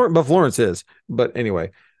 agreed. But Florence is. But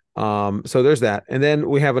anyway, so there's that. And then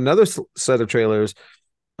we have another set of trailers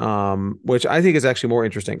which I think is actually more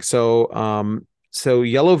interesting. So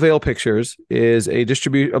Yellow Veil Pictures is a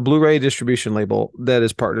Blu-ray distribution label that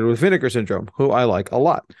is partnered with Vinegar Syndrome, who I like a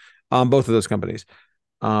lot. Both of those companies.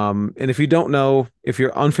 And if you don't know, if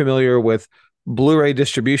you're unfamiliar with Blu-ray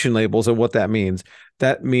distribution labels and what that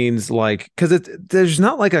means like because there's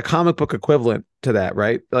not like a comic book equivalent to that,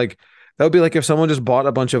 right? Like that would be like if someone just bought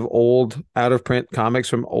a bunch of old out of print comics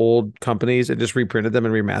from old companies and just reprinted them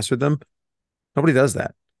and remastered them. Nobody does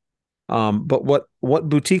that. But what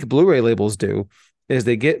boutique Blu-ray labels do is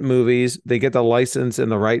they get movies, they get the license and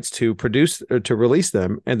the rights to produce or to release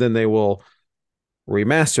them, and then they will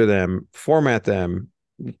remaster them, format them,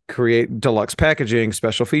 create deluxe packaging,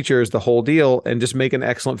 special features, the whole deal, and just make an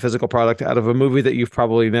excellent physical product out of a movie that you've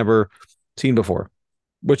probably never seen before,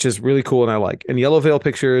 which is really cool and I like. And Yellow Veil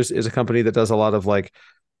Pictures is a company that does a lot of like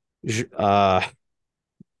uh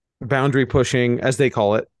boundary pushing, as they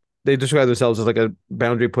call it. They describe themselves as like a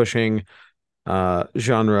boundary pushing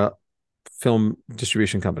genre film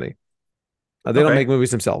distribution company. They don't make Okay.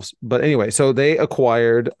 movies themselves, but anyway, so they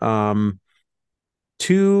acquired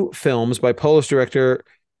two films by Polish director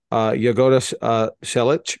Jagoda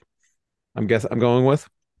Selic. I'm going with.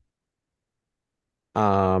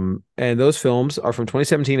 And those films are from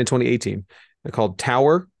 2017 and 2018. They're called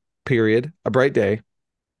Tower, period, A Bright Day.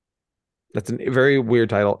 That's a very weird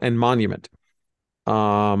title, and Monument.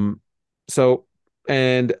 Um, so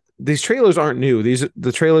and these trailers aren't new.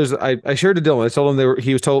 The trailers I shared to Dylan. I told him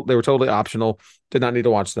he was told they were totally optional. Did not need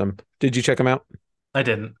to watch them. Did you check them out? I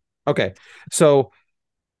didn't. Okay. So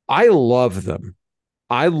I love them.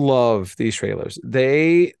 I love these trailers.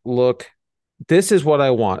 They look, this is what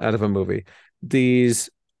I want out of a movie. these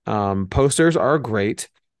posters are great.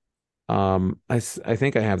 I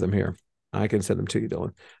think I have them here. I can send them to you,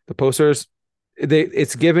 Dylan. The posters,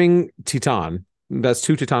 it's giving Titan. That's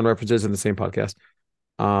two Titan references in the same podcast.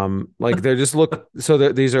 Like they're just look. So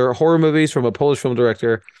these are horror movies from a Polish film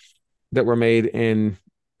director that were made in,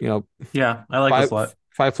 Yeah, I like this a lot.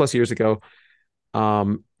 5+ years ago.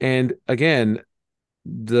 And again,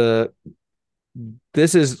 the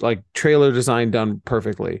this is like trailer design done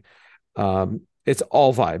perfectly. It's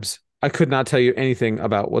all vibes. I could not tell you anything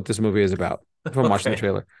about what this movie is about from watching the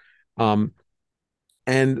trailer. Um,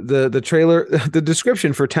 and the trailer, the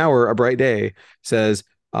description for Tower: A Bright Day says,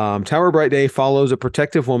 Tower: A Bright Day follows a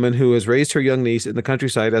protective woman who has raised her young niece in the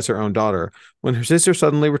countryside as her own daughter. When her sister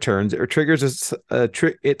suddenly returns, it triggers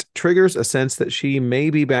a sense that she may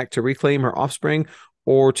be back to reclaim her offspring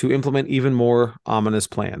or to implement even more ominous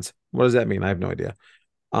plans. What does that mean? I have no idea.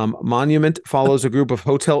 Monument follows a group of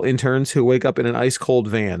hotel interns who wake up in an ice cold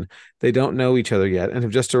van. They don't know each other yet and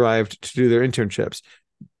have just arrived to do their internships.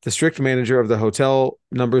 The strict manager of the hotel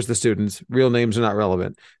numbers the students. Real names are not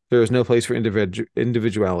relevant. There is no place for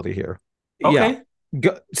individuality here. Okay.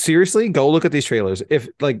 Yeah. Seriously, go look at these trailers.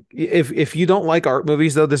 If you don't like art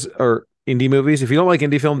movies though, this or indie movies, if you don't like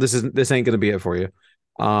indie film, this ain't going to be it for you.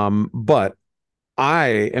 But I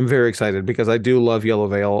am very excited because I do love Yellow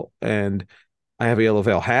Veil, and I have a Yellow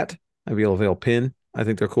Veil hat. I have a Yellow Veil pin. I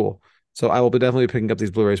think they're cool. So I will be definitely picking up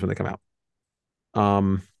these Blu-rays when they come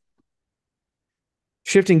out.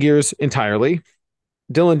 Shifting gears entirely.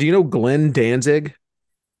 Dylan, do you know Glenn Danzig?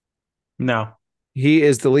 No. He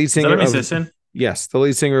is the lead singer. Is that a musician? Yes, the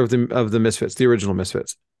lead singer of the Misfits, the original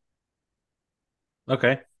Misfits.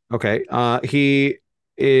 Okay. Okay. He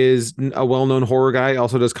is a well-known horror guy.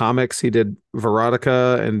 Also does comics. He did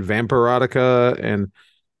Verotica and Vampirotica and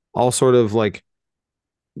all sort of like,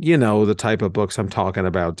 the type of books I'm talking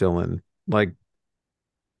about, Dylan. Like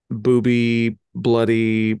booby,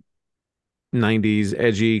 bloody, 90s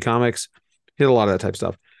edgy comics. He did a lot of that type of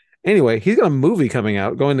stuff. Anyway, he's got a movie coming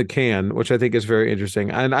out, going to Cannes, which I think is very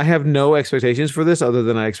interesting. And I have no expectations for this other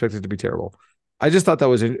than I expect it to be terrible. I just thought that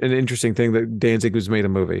was an interesting thing that Danzig was made a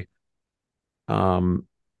movie.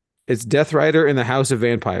 It's Death Rider in the House of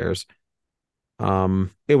Vampires.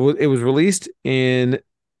 It was released in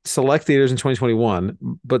select theaters in 2021,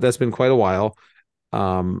 but that's been quite a while.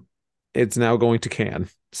 It's now going to Cannes,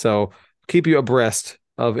 so keep you abreast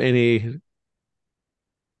of any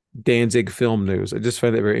Danzig film news. I just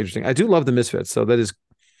find that very interesting. I do love the Misfits, so that is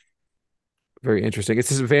very interesting. It's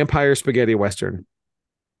this vampire spaghetti western.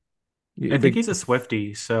 I think he's a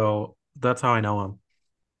Swiftie, so that's how I know him.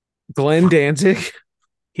 Glenn Danzig.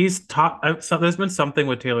 He's talked. So there's been something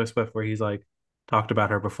with Taylor Swift where he's like talked about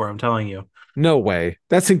her before. I'm telling you. No way.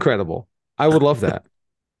 That's incredible. I would love that.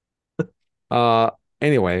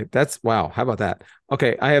 Anyway, that's wow. How about that?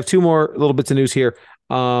 Okay, I have two more little bits of news here.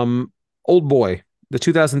 Old Boy, the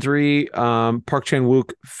 2003 Park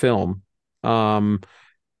Chan-wook film,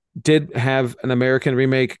 did have an American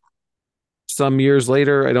remake some years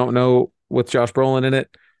later. I don't know, with Josh Brolin in it,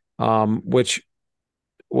 which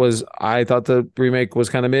was, I thought the remake was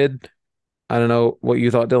kind of mid. I don't know what you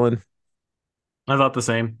thought, Dylan. I thought the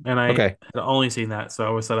same, and I had only seen that, so I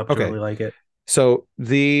was set up to really like it. So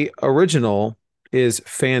the original is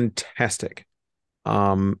fantastic.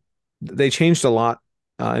 They changed a lot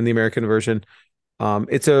in the American version.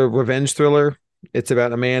 It's a revenge thriller. It's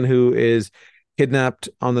about a man who is kidnapped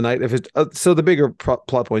on the night of his. So the bigger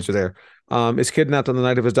plot points are there. Is kidnapped on the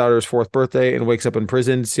night of his daughter's 4th birthday and wakes up in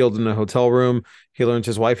prison, sealed in a hotel room. He learns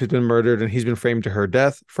his wife has been murdered and he's been framed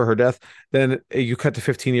for her death. Then you cut to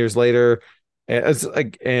 15 years later,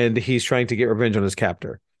 and he's trying to get revenge on his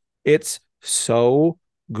captor. It's so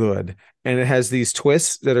good, and it has these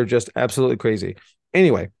twists that are just absolutely crazy.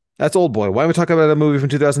 Anyway, that's Old Boy. Why am I talking about a movie from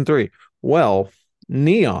 2003? Well,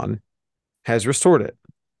 Neon has restored it.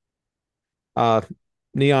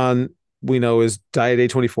 Neon, we know, is Diet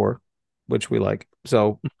A24, which we like.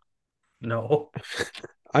 So, no,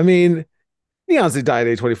 I mean, Neon's the Diet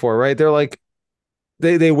A24, right? They're like,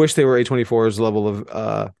 they wish they were A24's level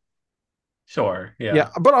of. Sure, yeah,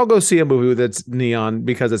 but I'll go see a movie that's Neon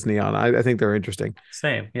because it's Neon. I think they're interesting.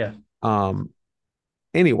 Same, yeah.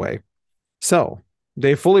 Anyway, so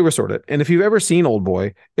they fully restored it, and if you've ever seen Old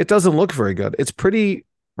Boy, it doesn't look very good. It's pretty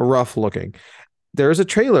rough looking. There's a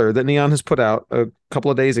trailer that Neon has put out a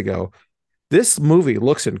couple of days ago. This movie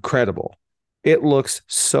looks incredible. It looks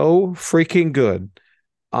so freaking good.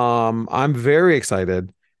 I'm very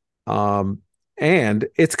excited. And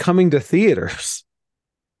it's coming to theaters.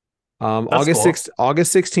 August 6th,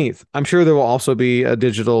 August 16th. I'm sure there will also be a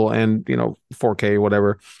digital and 4K,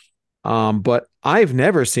 whatever. But I've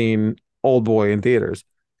never seen Old Boy in theaters.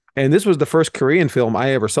 And this was the first Korean film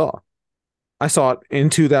I ever saw. I saw it in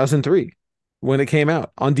 2003 when it came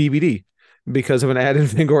out on DVD because of an ad in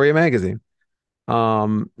Fangoria magazine.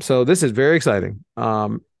 So this is very exciting.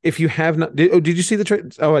 If you have not, did you see the trailer?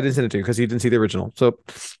 Oh, I didn't send it to you because you didn't see the original. So,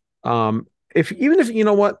 if you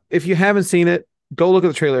know what, if you haven't seen it, go look at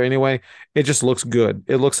the trailer anyway. It just looks good.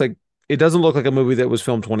 It doesn't look like a movie that was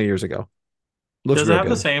filmed 20 years ago. Does it have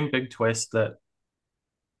the same big twist that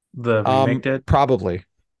the remake did? Probably.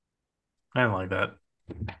 I don't like that.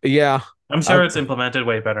 Yeah. I'm sure it's implemented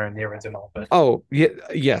way better in the original, but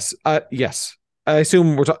yes. Yes. I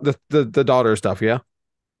assume we're talking the daughter stuff, yeah?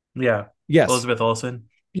 Yeah. Yes. Elizabeth Olsen.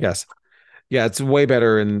 Yes. Yeah, it's way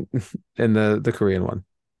better in the Korean one.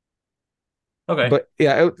 Okay. But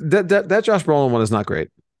yeah, that Josh Brolin one is not great.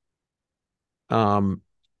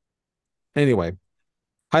 Anyway,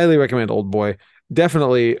 highly recommend Old Boy.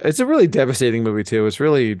 Definitely, it's a really devastating movie too. It's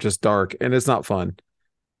really just dark and it's not fun.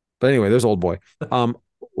 But anyway, there's Old Boy.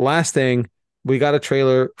 Last thing, we got a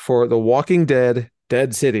trailer for The Walking Dead: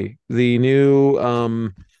 Dead City, the new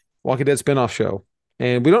Walking Dead spinoff show.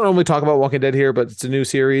 And we don't normally talk about Walking Dead here, but it's a new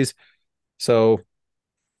series, so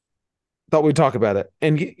thought we'd talk about it.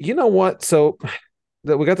 And you know what? So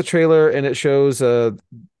that we got the trailer, and it shows the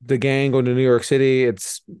gang going to New York City.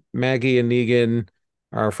 It's Maggie and Negan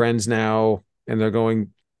are friends now, and they're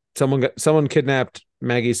going. Someone kidnapped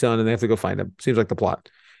Maggie's son, and they have to go find him. Seems like the plot.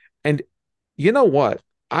 And you know what?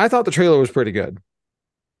 I thought the trailer was pretty good.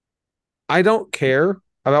 I don't care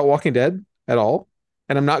about Walking Dead at all,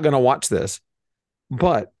 and I'm not going to watch this.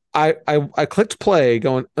 But I clicked play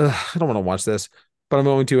going, I don't want to watch this, but I'm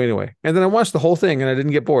going to anyway. And then I watched the whole thing and I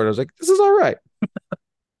didn't get bored. I was like, this is all right.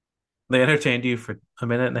 They entertained you for a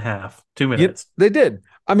minute and a half, 2 minutes. Yeah, they did.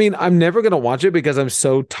 I mean, I'm never going to watch it because I'm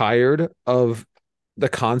so tired of the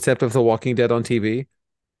concept of The Walking Dead on TV.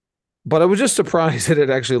 But I was just surprised that it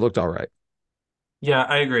actually looked all right. Yeah,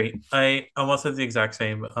 I agree. I almost had the exact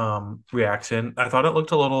same reaction. I thought it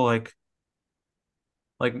looked a little like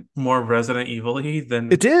more Resident Evil-y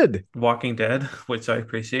than it did Walking Dead, which I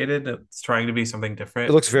appreciated. It's trying to be something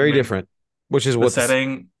different. It looks very different, which is what the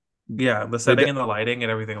setting and the lighting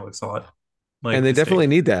and everything looks a lot like. And they definitely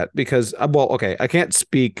need that because, well, okay, I can't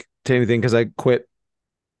speak to anything because I quit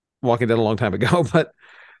Walking Dead a long time ago, but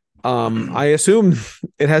I assume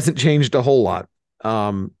it hasn't changed a whole lot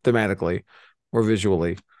thematically or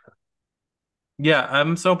visually. Yeah,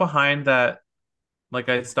 I'm so behind that. Like,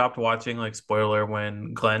 I stopped watching, like, spoiler,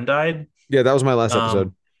 when Glenn died. Yeah, that was my last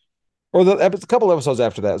episode. Or a couple episodes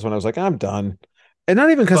after that is when I was like, I'm done. And not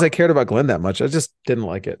even because I cared about Glenn that much. I just didn't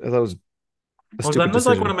like it. That was Glenn was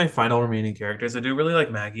like one of my final remaining characters. I do really like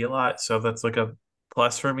Maggie a lot, so that's like a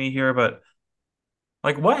plus for me here. But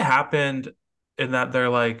like, what happened in that they're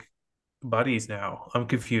like buddies now? I'm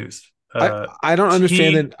confused. I don't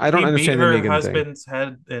understand it. I don't understand her husband's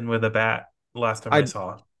head in with a bat last time I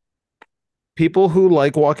saw. People who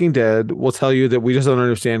like Walking Dead will tell you that we just don't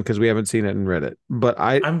understand because we haven't seen it and read it. But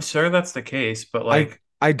I'm sure that's the case. But like,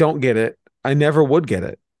 I don't get it. I never would get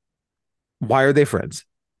it. Why are they friends?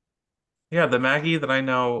 Yeah, the Maggie that I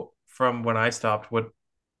know from when I stopped would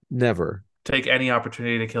never take any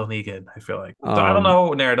opportunity to kill Negan. I feel like so I don't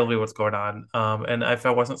know narratively what's going on. And if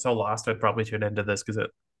I wasn't so lost, I'd probably tune into this because it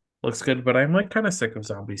looks good. But I'm like kind of sick of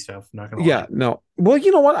zombie stuff. I'm not gonna lie. No. Well,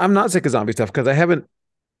 you know what? I'm not sick of zombie stuff because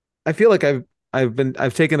I feel like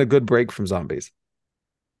I've taken a good break from zombies.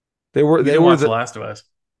 They were The Last of Us.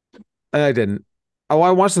 I didn't. Oh,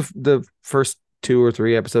 I watched the first 2 or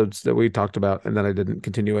 3 episodes that we talked about, and then I didn't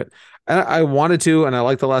continue it. I wanted to, and I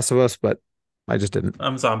like The Last of Us, but I just didn't.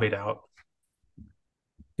 I'm zombied out.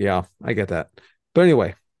 Yeah, I get that. But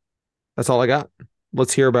anyway, that's all I got.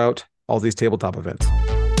 Let's hear about all these tabletop events.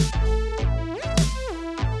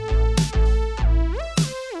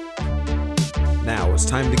 Now it's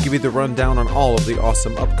time to give you the rundown on all of the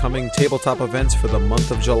awesome upcoming tabletop events for the month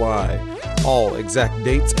of July. All exact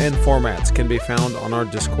dates and formats can be found on our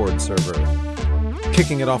Discord server.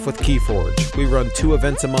 Kicking it off with Keyforge. We run 2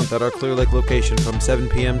 events a month at our Clear Lake location from 7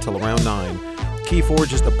 p.m. till around 9.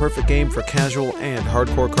 Keyforge is the perfect game for casual and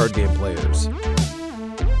hardcore card game players.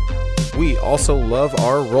 We also love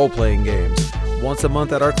our role-playing games. Once a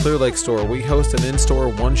month at our Clear Lake store, we host an in-store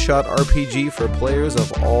one-shot RPG for players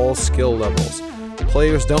of all skill levels.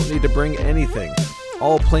 Players don't need to bring anything.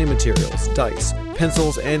 All play materials, dice,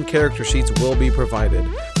 pencils, and character sheets will be provided.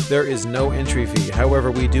 There is no entry fee, however,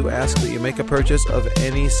 we do ask that you make a purchase of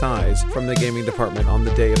any size from the gaming department on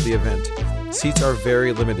the day of the event. Seats are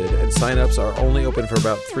very limited, and sign-ups are only open for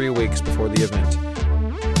about 3 weeks before the event.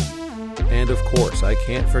 And of course, I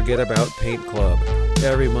can't forget about Paint Club.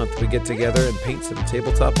 Every month we get together and paint some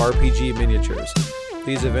tabletop RPG miniatures.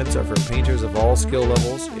 These events are for painters of all skill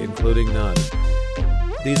levels, including none.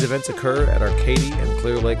 These events occur at our Katy and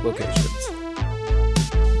Clear Lake locations.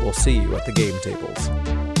 We'll see you at the game tables.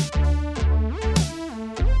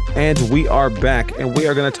 And we are back, and we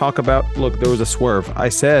are going to talk about... Look, there was a swerve. I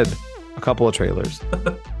said a couple of trailers,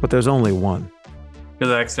 but there's only one.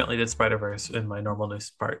 Because I accidentally did Spider-Verse in my normal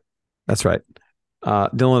news part. That's right.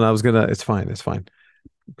 Dylan, I was going to... It's fine.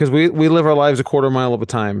 Because we live our lives a quarter mile at a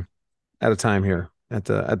time here at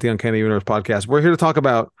the Uncanny Universe podcast. We're here to talk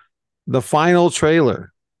about the final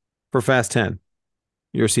trailer for Fast 10,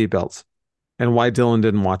 Your Seatbelts, and why Dylan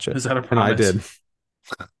didn't watch it. Is that a promise? And I did.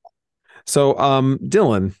 So,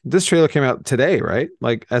 Dylan, this trailer came out today, right?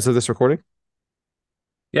 Like as of this recording?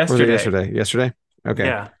 Yesterday. Yesterday? Okay.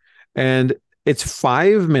 Yeah. And it's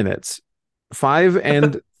 5 minutes. 5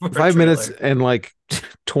 minutes and like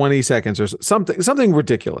 20 seconds or something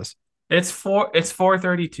ridiculous. It's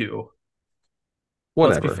 4:32.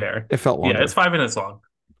 Whatever. Let's be fair. It felt longer. Yeah, it's 5 minutes long.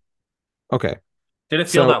 Okay. Did it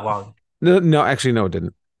feel that long? No, actually, no, it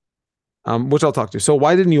didn't. Which I'll talk to. So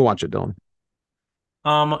why didn't you watch it, Dylan?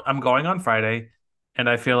 I'm going on Friday, and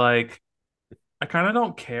I feel like I kind of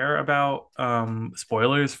don't care about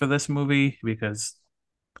spoilers for this movie because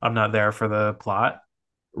I'm not there for the plot.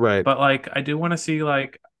 Right. But like I do want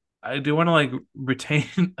to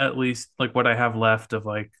retain at least like what I have left of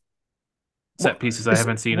like set pieces I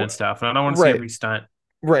haven't seen and stuff. And I don't want to see every stunt.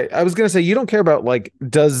 Right. I was gonna say you don't care about like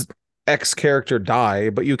does X character die,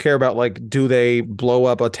 but you care about like do they blow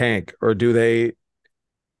up a tank or do they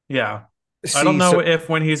I don't know if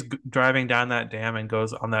when he's driving down that dam and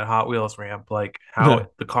goes on that Hot Wheels ramp, like how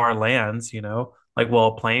the car lands, like will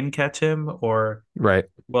a plane catch him or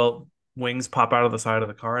will wings pop out of the side of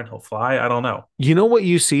the car and he'll fly? I don't know. You know what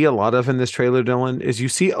you see a lot of in this trailer, Dylan, is you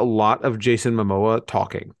see a lot of Jason Momoa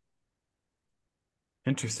talking.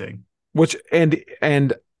 Interesting. Which and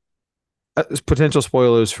potential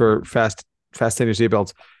spoilers for Fast 10 Your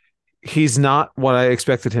Seatbelts. He's not what I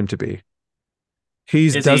expected him to be. He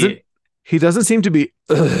doesn't seem to be,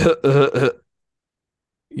 Is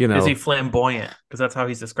he flamboyant? Because that's how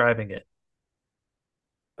he's describing it.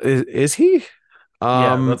 Is he?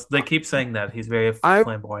 They keep saying that he's very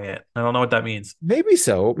flamboyant. I don't know what that means. Maybe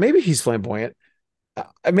so. Maybe he's flamboyant.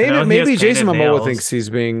 Maybe Jason Momoa thinks he's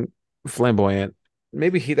being flamboyant.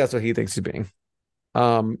 Maybe that's what he thinks he's being.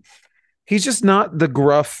 He's just not the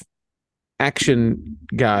gruff action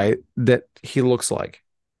guy that he looks like.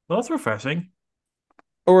 Well, that's refreshing.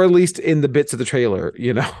 Or at least in the bits of the trailer,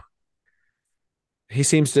 he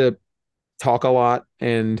seems to talk a lot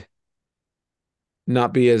and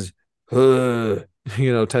not be as,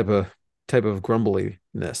 type of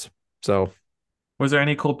grumbliness. So, was there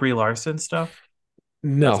any cool Brie Larson stuff?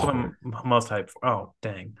 No, that's what I'm most hyped for. Oh,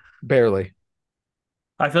 dang, barely.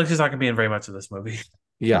 I feel like she's not gonna be in very much of this movie.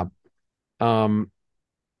 Yeah.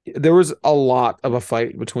 There was a lot of a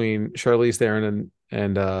fight between Charlize Theron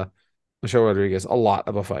and Michelle Rodriguez, a lot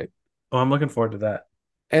of a fight. Oh, I'm looking forward to that.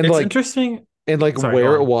 And it's interesting. And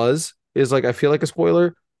where it was is like I feel like a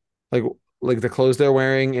spoiler. Like the clothes they're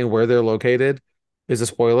wearing and where they're located is a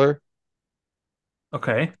spoiler.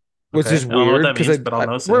 Okay. Which is weird because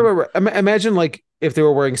imagine like if they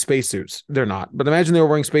were wearing spacesuits. They're not, but imagine they were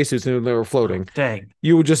wearing spacesuits and they were floating. Dang.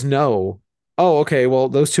 You would just know. Oh, okay. Well,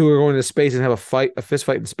 those two are going to space and have a fist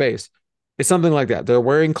fight in space. It's something like that. They're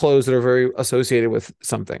wearing clothes that are very associated with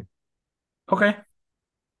something. Okay.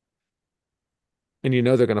 And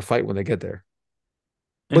they're going to fight when they get there.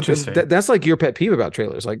 Interesting. But that's like your pet peeve about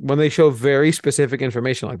trailers. Like when they show very specific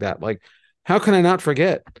information like that, like how can I not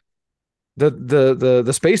forget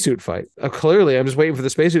the spacesuit fight? Clearly, I'm just waiting for the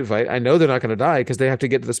spacesuit fight. I know they're not going to die because they have to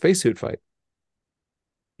get to the spacesuit fight.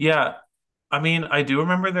 Yeah. I mean, I do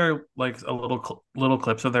remember there like a little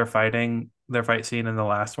clips of their fight scene in the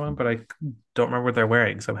last one, but I don't remember what they're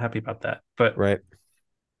wearing, so I'm happy about that. But right.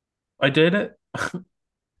 I did it.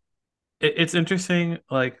 It's interesting.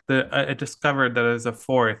 Like I discovered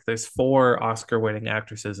that there's 4 Oscar-winning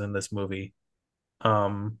actresses in this movie,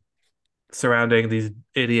 surrounding these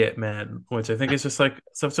idiot men, which I think is just like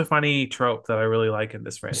such a funny trope that I really like in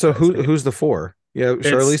this franchise. So who's the 4? Yeah,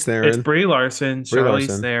 Charlize Theron. It's Brie Larson,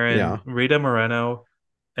 Charlize Theron, Rita Moreno,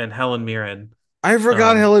 and Helen Mirren. I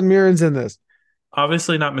forgot Helen Mirren's in this.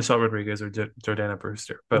 Obviously not Michelle Rodriguez or Jordana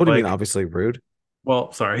Brewster. But what do you mean? Obviously rude.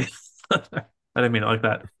 Well, sorry. I didn't mean it like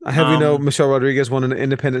that. I have Michelle Rodriguez won an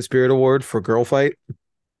Independent Spirit Award for Girl Fight a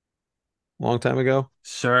long time ago.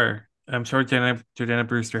 Sure. I'm sure Jordana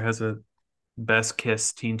Brewster has a Best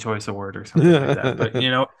Kiss Teen Choice Award or something like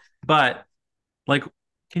that. But like,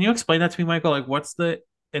 can you explain that to me, Michael? Like, what's the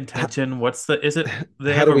intention? What's the is it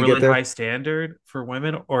they How have do a we get really high there? standard for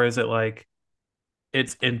women, or is it like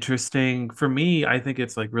it's interesting for me? I think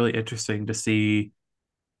it's like really interesting to see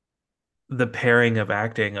the pairing of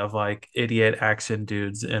acting of like idiot action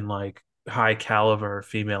dudes and like high caliber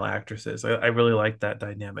female actresses. I really like that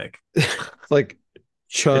dynamic. Like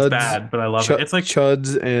It's chuds, bad, but I love it. It's like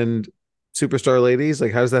chuds and superstar ladies.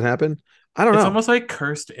 Like, how does that happen? I don't it's know. almost like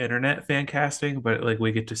cursed internet fan casting, but like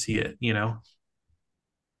we get to see it, you know?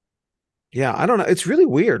 Yeah, I don't know. It's really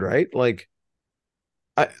weird, right? Like,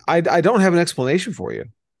 I don't have an explanation for you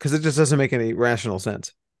because it just doesn't make any rational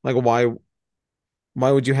sense. Like, why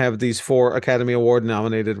would you have these four Academy Award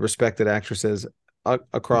nominated respected actresses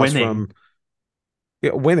across Winning. from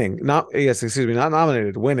winning, not yes, excuse me, not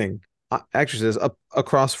nominated, winning actresses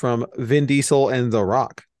across from Vin Diesel and The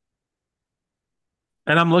Rock?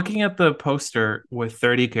 And I'm looking at the poster with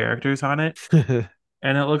 30 characters on it,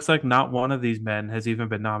 and it looks like not one of these men has even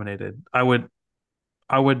been nominated. I would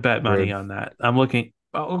bet money Rude. on that. I'm looking.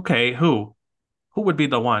 Oh, okay, who? Who would be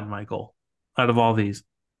the one, Michael, out of all these?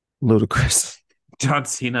 Ludicrous. John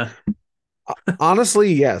Cena.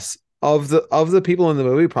 Honestly, yes. Of the people in the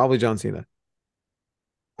movie, probably John Cena.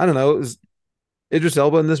 I don't know. Is Idris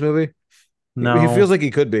Elba in this movie? He feels No. like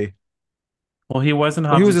he could be. Well, he was in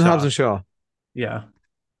Well, he Hobbs was and in Hobbs Shaw. and Shaw. Yeah.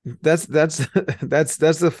 That's that's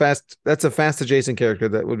a fast adjacent character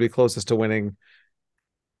that would be closest to winning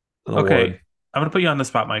an award. Okay. I'm gonna put you on the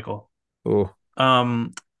spot, Michael. Oh,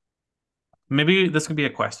 Um, maybe this could be a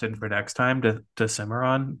question for next time to simmer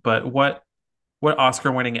on. But what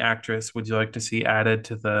Oscar winning actress would you like to see added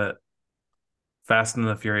to the Fast and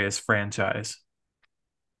the Furious franchise?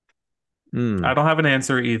 I hmm. don't have an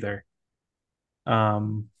answer either.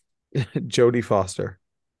 Um, Jodie Foster.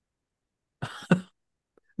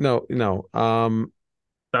 No, no.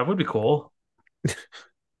 that would be cool.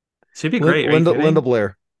 She'd be great. Are you Linda kidding?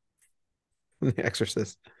 Blair, The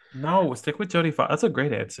Exorcist. No, stick with Jodie Foster. That's a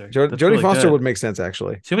great answer. That's Jodie really Foster would good. make sense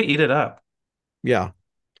actually. She would eat it up. Yeah,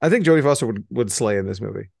 I think Jodie Foster would slay in this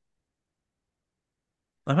movie.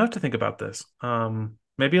 I'm gonna have to think about this.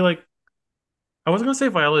 Maybe like I was gonna say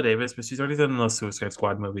Viola Davis, but she's already done those Suicide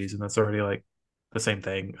Squad movies, and that's already like the same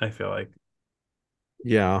thing. I feel like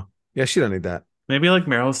Yeah, yeah. She don't need that. maybe like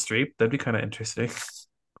Meryl Streep. That'd be kind of interesting.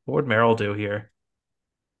 What would Meryl do here?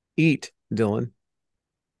 Eat, Dylan.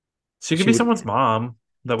 She could She be would. someone's mom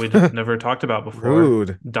that we'd never talked about before.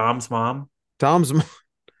 Rude. Dom's mom, Dom's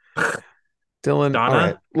Dylan. All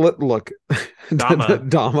right. Donna, Look, Dama.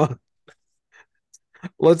 Dama.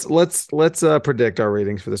 Let's predict our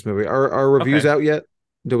ratings for this movie. Are our reviews Okay. out yet?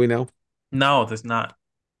 Do we know? No, there's not.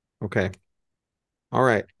 Okay. All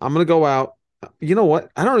right. I'm gonna go out. You know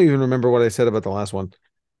what? I don't even remember what I said about the last one.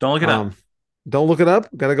 Don't look it up. Um, don't look it up.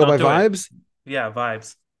 Gotta go Don't by do it. vibes. Yeah,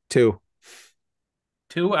 vibes. Two,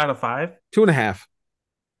 2 out of 5. 2.5.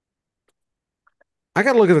 I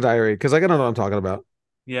gotta look at the diary because I gotta know what I'm talking about.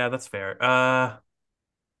 Yeah, that's fair. I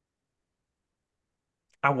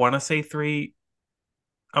want to say 3.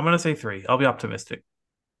 I'm gonna say 3. I'll be optimistic.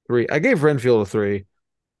 Three. I gave Renfield a three,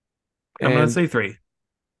 I'm gonna and say 3.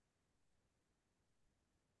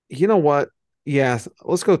 you know what? Yeah,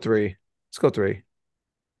 let's go three. Let's go three.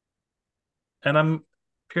 And I'm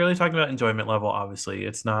purely talking about enjoyment level, obviously.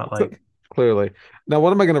 It's not like Clearly. Now,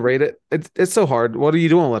 what am I going to rate it? It's so hard. What do you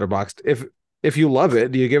do on Letterboxd? If you love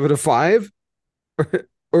it, do you give it a five,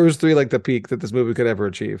 or is three like the peak that this movie could ever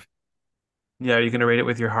achieve? yeah, are you gonna rate it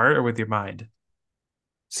with your heart or with your mind?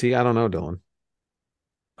 See, I don't know, Dylan.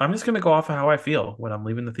 I'm just gonna go off of how I feel when I'm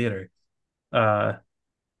leaving the theater. Uh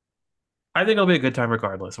I think it'll be a good time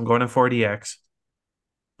regardless. I'm going in 4DX.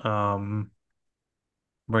 We're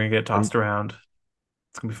gonna get I'm tossed around.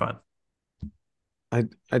 It's gonna be fun.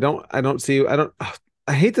 I don't see I don't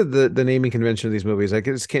I hate the naming convention of these movies. I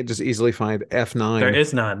just can't just easily find There F9.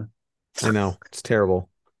 is none. I know it's terrible.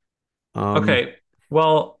 Um, Okay.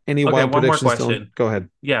 Well, any okay, wild one more predictions, Dylan? question. Go ahead.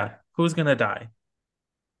 Yeah, who's gonna die?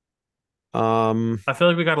 Um, I feel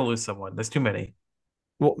like we gotta lose someone. There's too many.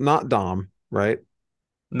 well, not Dom, right?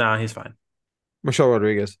 Nah, he's fine. Michelle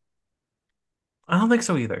Rodriguez. I don't think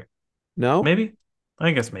so either. No, Maybe?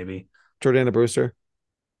 I guess maybe. Jordana Brewster.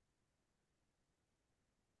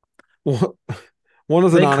 One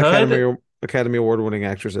of the They could. non-Academy Award winning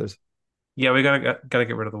actresses. Yeah, we gotta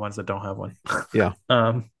get rid of the ones that don't have one. Yeah,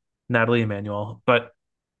 Natalie Emmanuel. But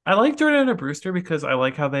I like Jordana Brewster because I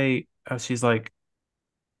like how she's like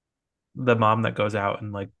the mom that goes out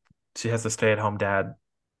and like she has to stay at home dad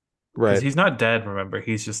because right. he's not dead. Remember,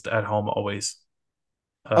 he's just at home always.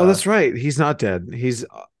 Oh, Uh, that's right. He's not dead. He's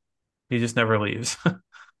he just never leaves.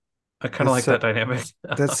 I kind of that's like so that dynamic.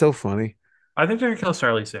 that's so funny. I think they're gonna kill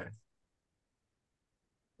Charlie soon.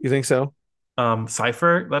 You think so?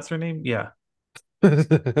 Cypher, that's her name. Yeah, I and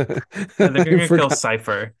they're gonna kill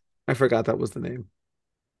Cypher. I forgot that was the name.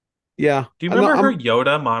 Yeah. Do you remember her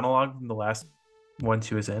Yoda monologue from the last one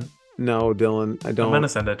she was in? No, Dylan, I don't. I'm gonna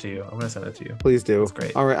send it to you. I'm gonna send it to you. Please do. It's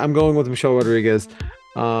great. All right, I'm going with Michelle Rodriguez.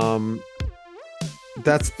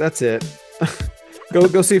 That's it.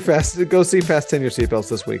 Go see Fast 10 Your Seatbelts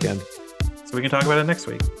this weekend. So we can talk about it next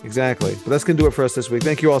week. Exactly. But that's gonna do it for us this week.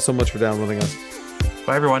 Thank you all so much for downloading us.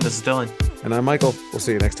 Bye everyone. This is Dylan. And I'm Michael. We'll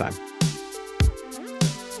see you next time.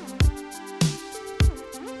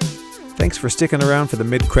 Thanks for sticking around for the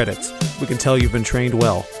mid-credits. We can tell you've been trained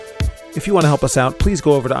well. If you want to help us out, please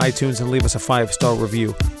go over to iTunes and leave us a 5-star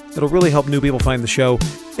review. It'll really help new people find the show,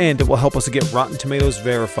 and it will help us to get Rotten Tomatoes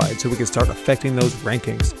verified so we can start affecting those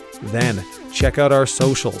rankings. Then, check out our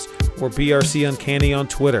socials. We're BRC Uncanny on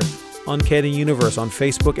Twitter, Uncanny Universe on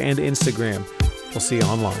Facebook and Instagram. We'll see you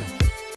online.